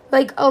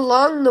like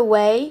along the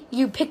way,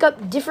 you pick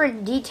up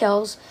different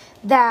details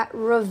that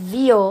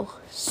reveal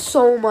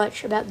so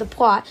much about the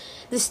plot,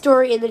 the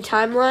story, and the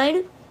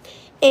timeline,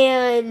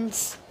 and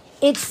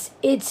it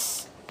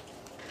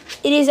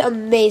is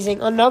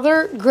amazing.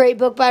 Another great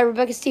book by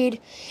Rebecca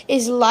Steed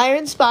is Liar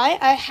and Spy.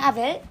 I have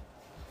it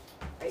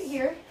right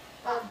here.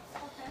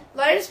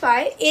 Liar and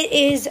Spy. It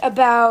is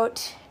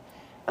about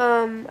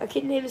a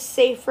kid named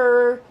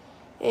Safer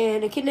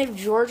and a kid named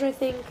George, I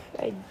think.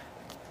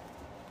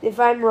 If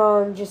I'm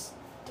wrong, just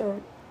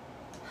don't.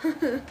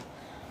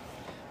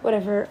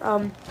 Whatever.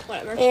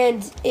 Whatever.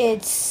 And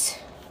it's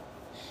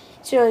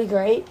really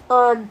great.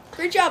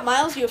 Great job,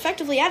 Miles. You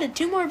effectively added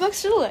 2 more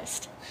books to the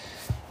list.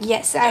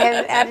 Yes, I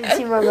have added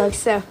 2 more books.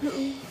 So,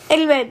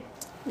 anyway,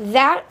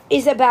 that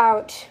is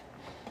about.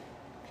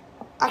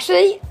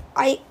 Actually,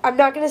 I'm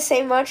not gonna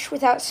say much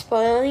without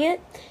spoiling it.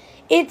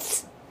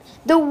 It's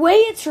the way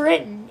it's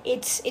written.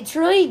 It's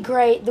really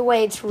great the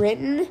way it's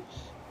written.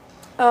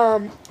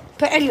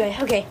 But anyway,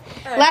 okay.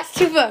 Right. Last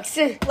 2 books.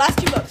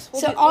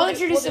 I'll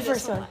introduce the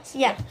first one.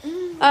 Yeah.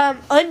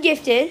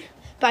 Ungifted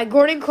by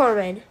Gordon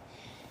Corman.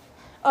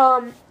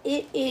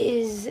 It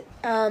is,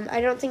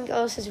 I don't think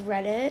Ellis has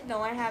read it. No,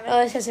 I haven't.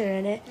 Ellis hasn't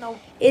read it. No.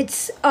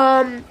 It's,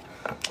 a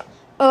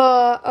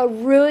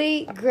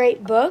really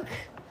great book.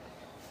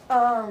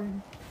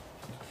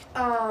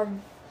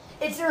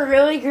 It's a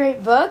really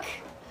great book.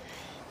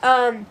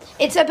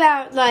 It's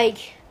about,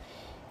 like,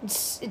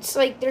 it's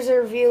like there's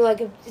a review like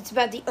it's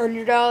about the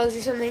underdogs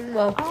or something.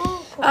 Well,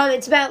 cool.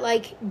 It's about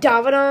like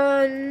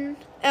Davidan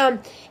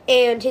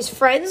and his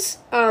friends.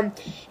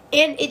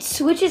 And it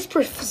switches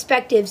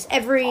perspectives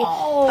every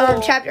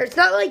chapter. It's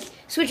not like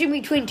switching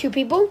between two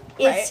people.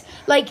 It's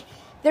like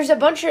there's a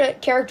bunch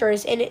of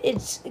characters, and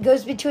it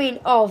goes between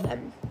all of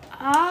them.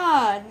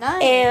 Ah,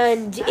 nice.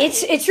 And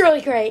nice. it's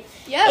really great.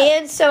 Yeah.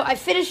 And so I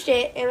finished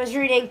it and was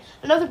reading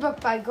another book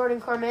by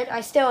Gordon Corman.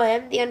 I still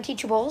am, The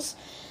Unteachables.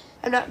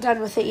 I'm not done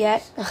with it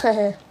yet.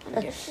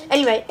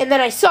 Anyway, and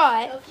then I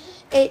saw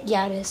it.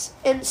 Yeah, it is.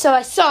 And so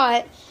I saw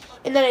it,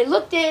 and then I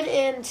looked in,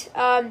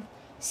 and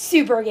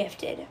Super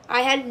Gifted.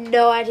 I had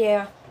no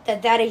idea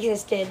that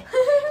existed.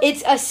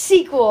 It's a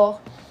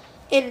sequel,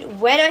 and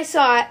when I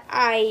saw it,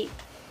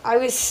 I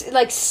was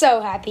like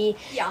so happy.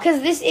 Yeah.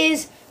 Because this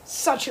is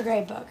such a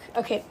great book.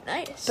 Okay.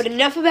 Nice. But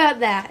enough about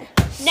that.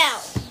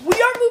 Now, we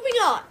are moving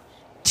on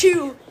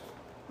to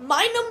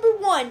my number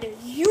one.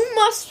 You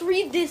must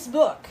read this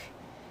book.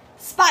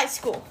 Spy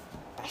School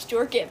by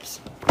Stuart Gibbs.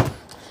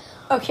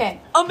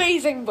 Okay.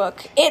 Amazing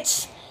book.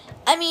 It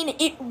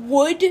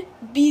would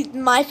be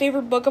my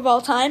favorite book of all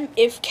time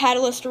if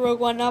Catalyst, a Rogue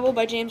One novel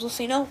by James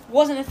Luceno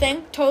wasn't a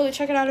thing. Totally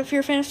check it out if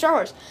you're a fan of Star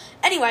Wars.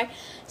 Anyway,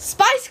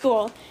 Spy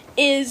School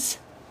is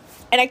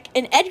an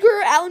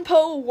Edgar Allan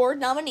Poe Award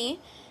nominee,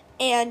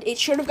 and it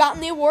should have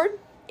gotten the award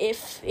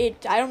I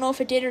don't know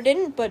if it did or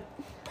didn't, but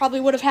probably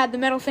would have had the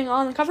medal thing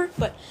on the cover.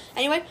 But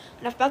anyway,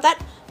 enough about that.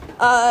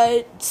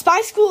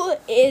 Spy School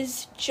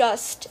is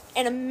just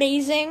an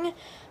amazing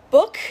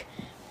book.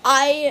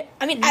 I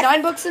mean,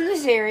 9 books in the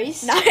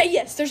series.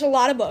 Yes, there's a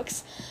lot of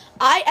books.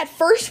 At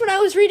first when I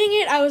was reading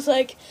it, I was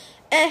like,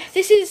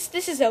 this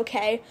is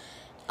okay.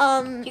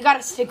 You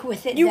gotta stick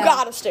with it. You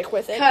gotta stick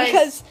with it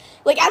because,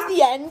 like, at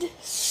the end,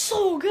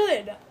 so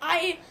good.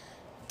 I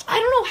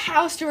don't know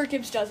how Stuart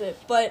Gibbs does it,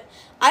 but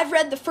I've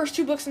read the first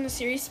 2 books in the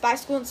series, Spy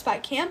School and Spy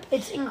Camp.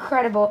 It's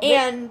incredible.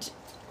 And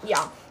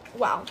yeah,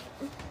 wow,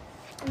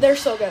 they're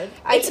so good.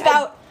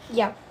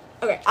 Yeah.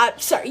 Okay,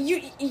 sorry.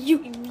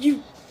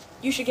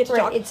 You should get to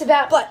talk. It's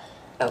about. But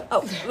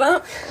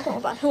well,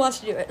 hold on. Who wants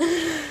to do it?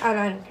 I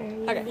don't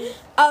care. Okay.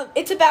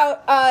 It's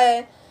about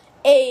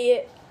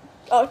a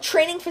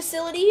training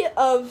facility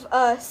of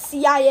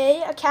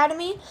CIA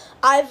Academy.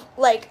 I've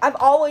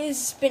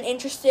always been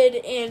interested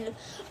in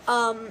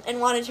and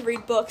wanted to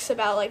read books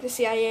about like the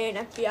CIA and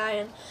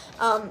FBI,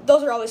 and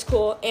those are always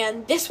cool.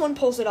 And this one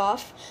pulls it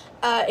off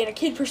in a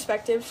kid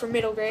perspective from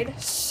middle grade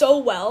so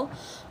well.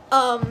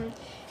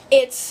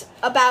 It's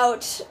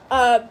about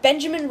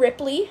Benjamin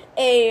Ripley,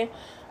 a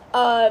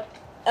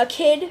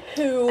kid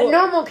who... A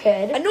normal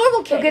kid.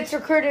 Who gets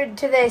recruited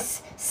to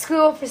this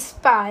school for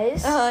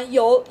spies.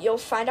 You'll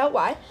find out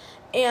why.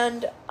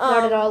 And...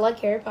 Not at all like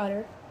Harry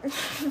Potter.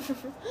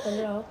 Not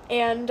at all.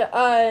 And,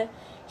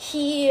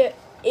 he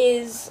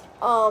is...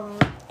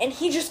 and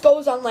he just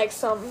goes on, like,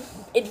 some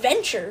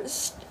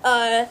adventures.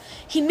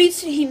 He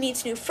meets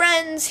new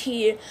friends.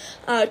 He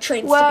trains to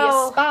be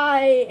a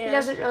spy. And he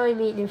doesn't really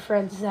meet new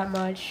friends that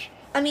much.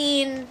 I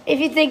mean, if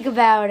you think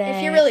about it.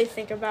 If you really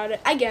think about it,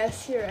 I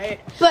guess you're right.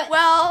 But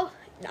no,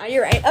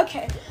 you're right.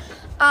 Okay.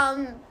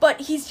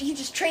 But he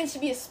just trains to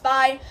be a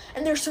spy,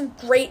 and there's some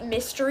great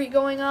mystery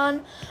going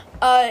on,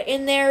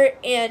 in there,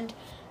 and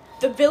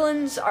the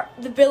villains are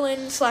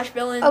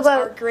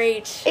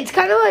great. It's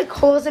kind of like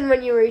Holes in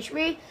When You Reach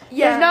Me.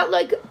 Yeah. There's not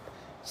like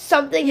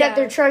something that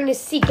they're trying to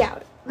seek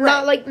out. Right.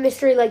 Not like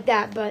mystery like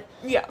that, but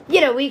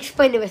we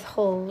explained it with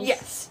Holes.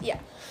 Yes, yeah.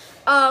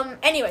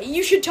 Anyway,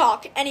 you should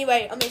talk.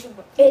 Anyway, amazing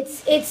book. It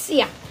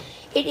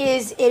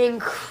is an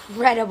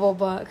incredible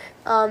book.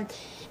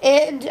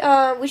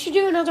 And we should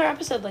do another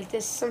episode like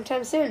this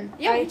sometime soon.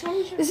 Yeah, we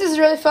totally should. This is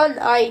really fun.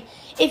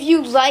 If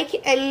you like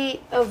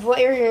any of what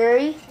you're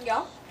hearing,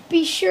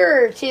 be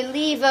sure to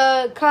leave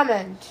a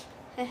comment.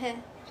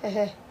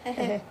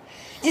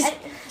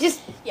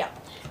 just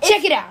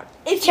check it out.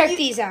 Check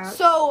these out.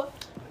 So,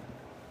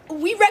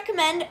 we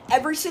recommend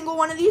every single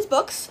one of these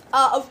books.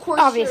 Of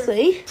course,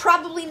 obviously, you're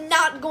probably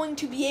not going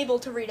to be able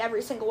to read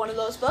every single one of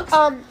those books.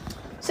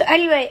 So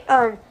anyway,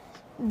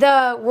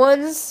 the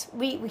ones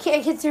we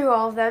can't get through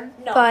all of them,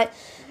 but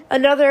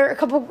a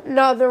couple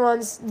other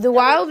ones. The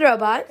Wild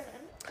Robot,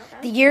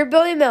 The Year of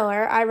Billy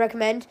Miller, I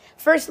recommend.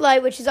 First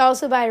Light, which is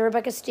also by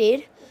Rebecca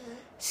Steed.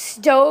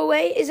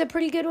 Stowaway is a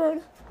pretty good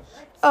one.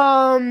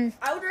 I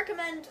would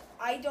recommend.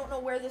 I don't know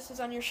where this is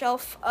on your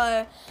shelf.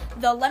 The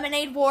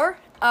Lemonade War.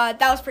 That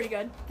was pretty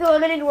good. The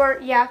Lemonade War,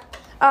 yeah.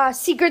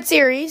 Secret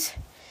series.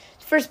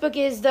 First book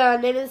is the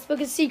name of this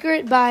book is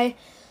Secret by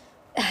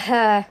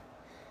the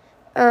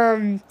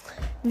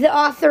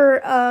author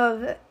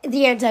of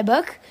The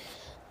Anti-Book.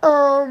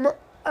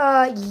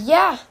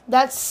 Yeah,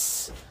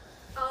 that's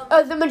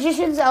The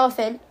Magician's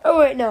Elephant. Oh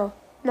wait, no,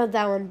 not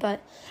that one,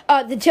 but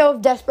The Tale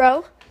of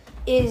Despereaux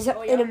is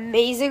an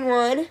amazing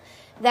one.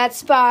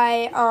 That's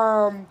by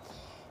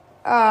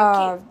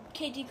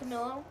Kate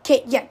DiCamillo.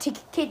 Kate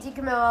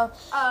DiCamillo.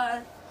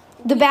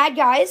 The Bad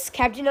Guys,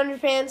 Captain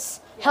Underpants,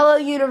 Hello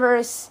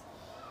Universe,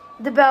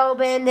 The Bell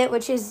Bandit,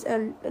 which is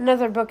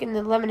another book in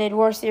the Lemonade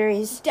War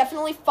series.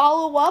 Definitely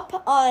follow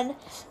up on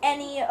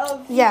any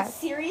of these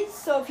series.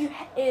 So if you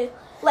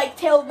like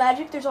Tale of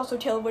Magic, there's also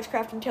Tale of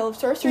Witchcraft and Tale of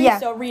Sorcery. Yeah.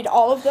 So read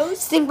all of those.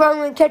 Stink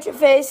Bong and Ketchup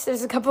Face.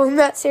 There's a couple in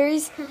that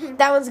series.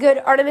 That one's good.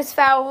 Artemis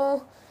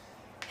Fowl.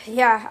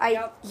 Yeah,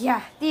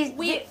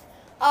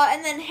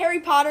 and then Harry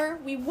Potter,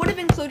 we would have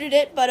included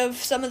it, but of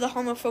some of the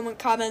homophobic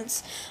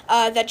comments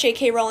that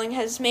J.K. Rowling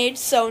has made,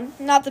 so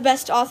not the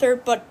best author,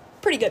 but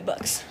pretty good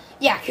books.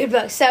 Yeah, good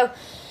books. So,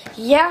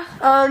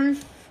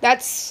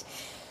 that's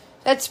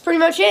pretty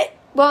much it.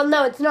 Well,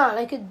 no, it's not.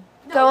 I could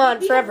go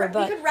on forever,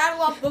 but we could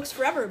rattle off books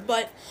forever.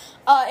 But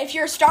if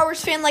you're a Star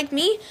Wars fan like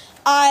me,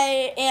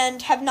 and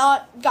have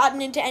not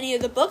gotten into any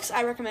of the books,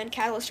 I recommend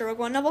Catalyst or Rogue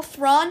One Novel.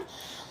 Thrawn.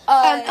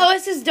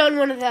 Ellis has done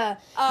one of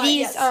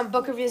these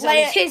book reviews on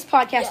his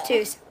podcast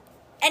too. So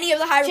any of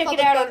the High Republic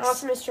books. Check it out books. on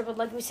Awesomeness Tripled,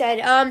 like we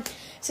said.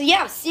 So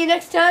yeah, see you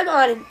next time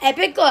on An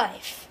Epic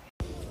Life.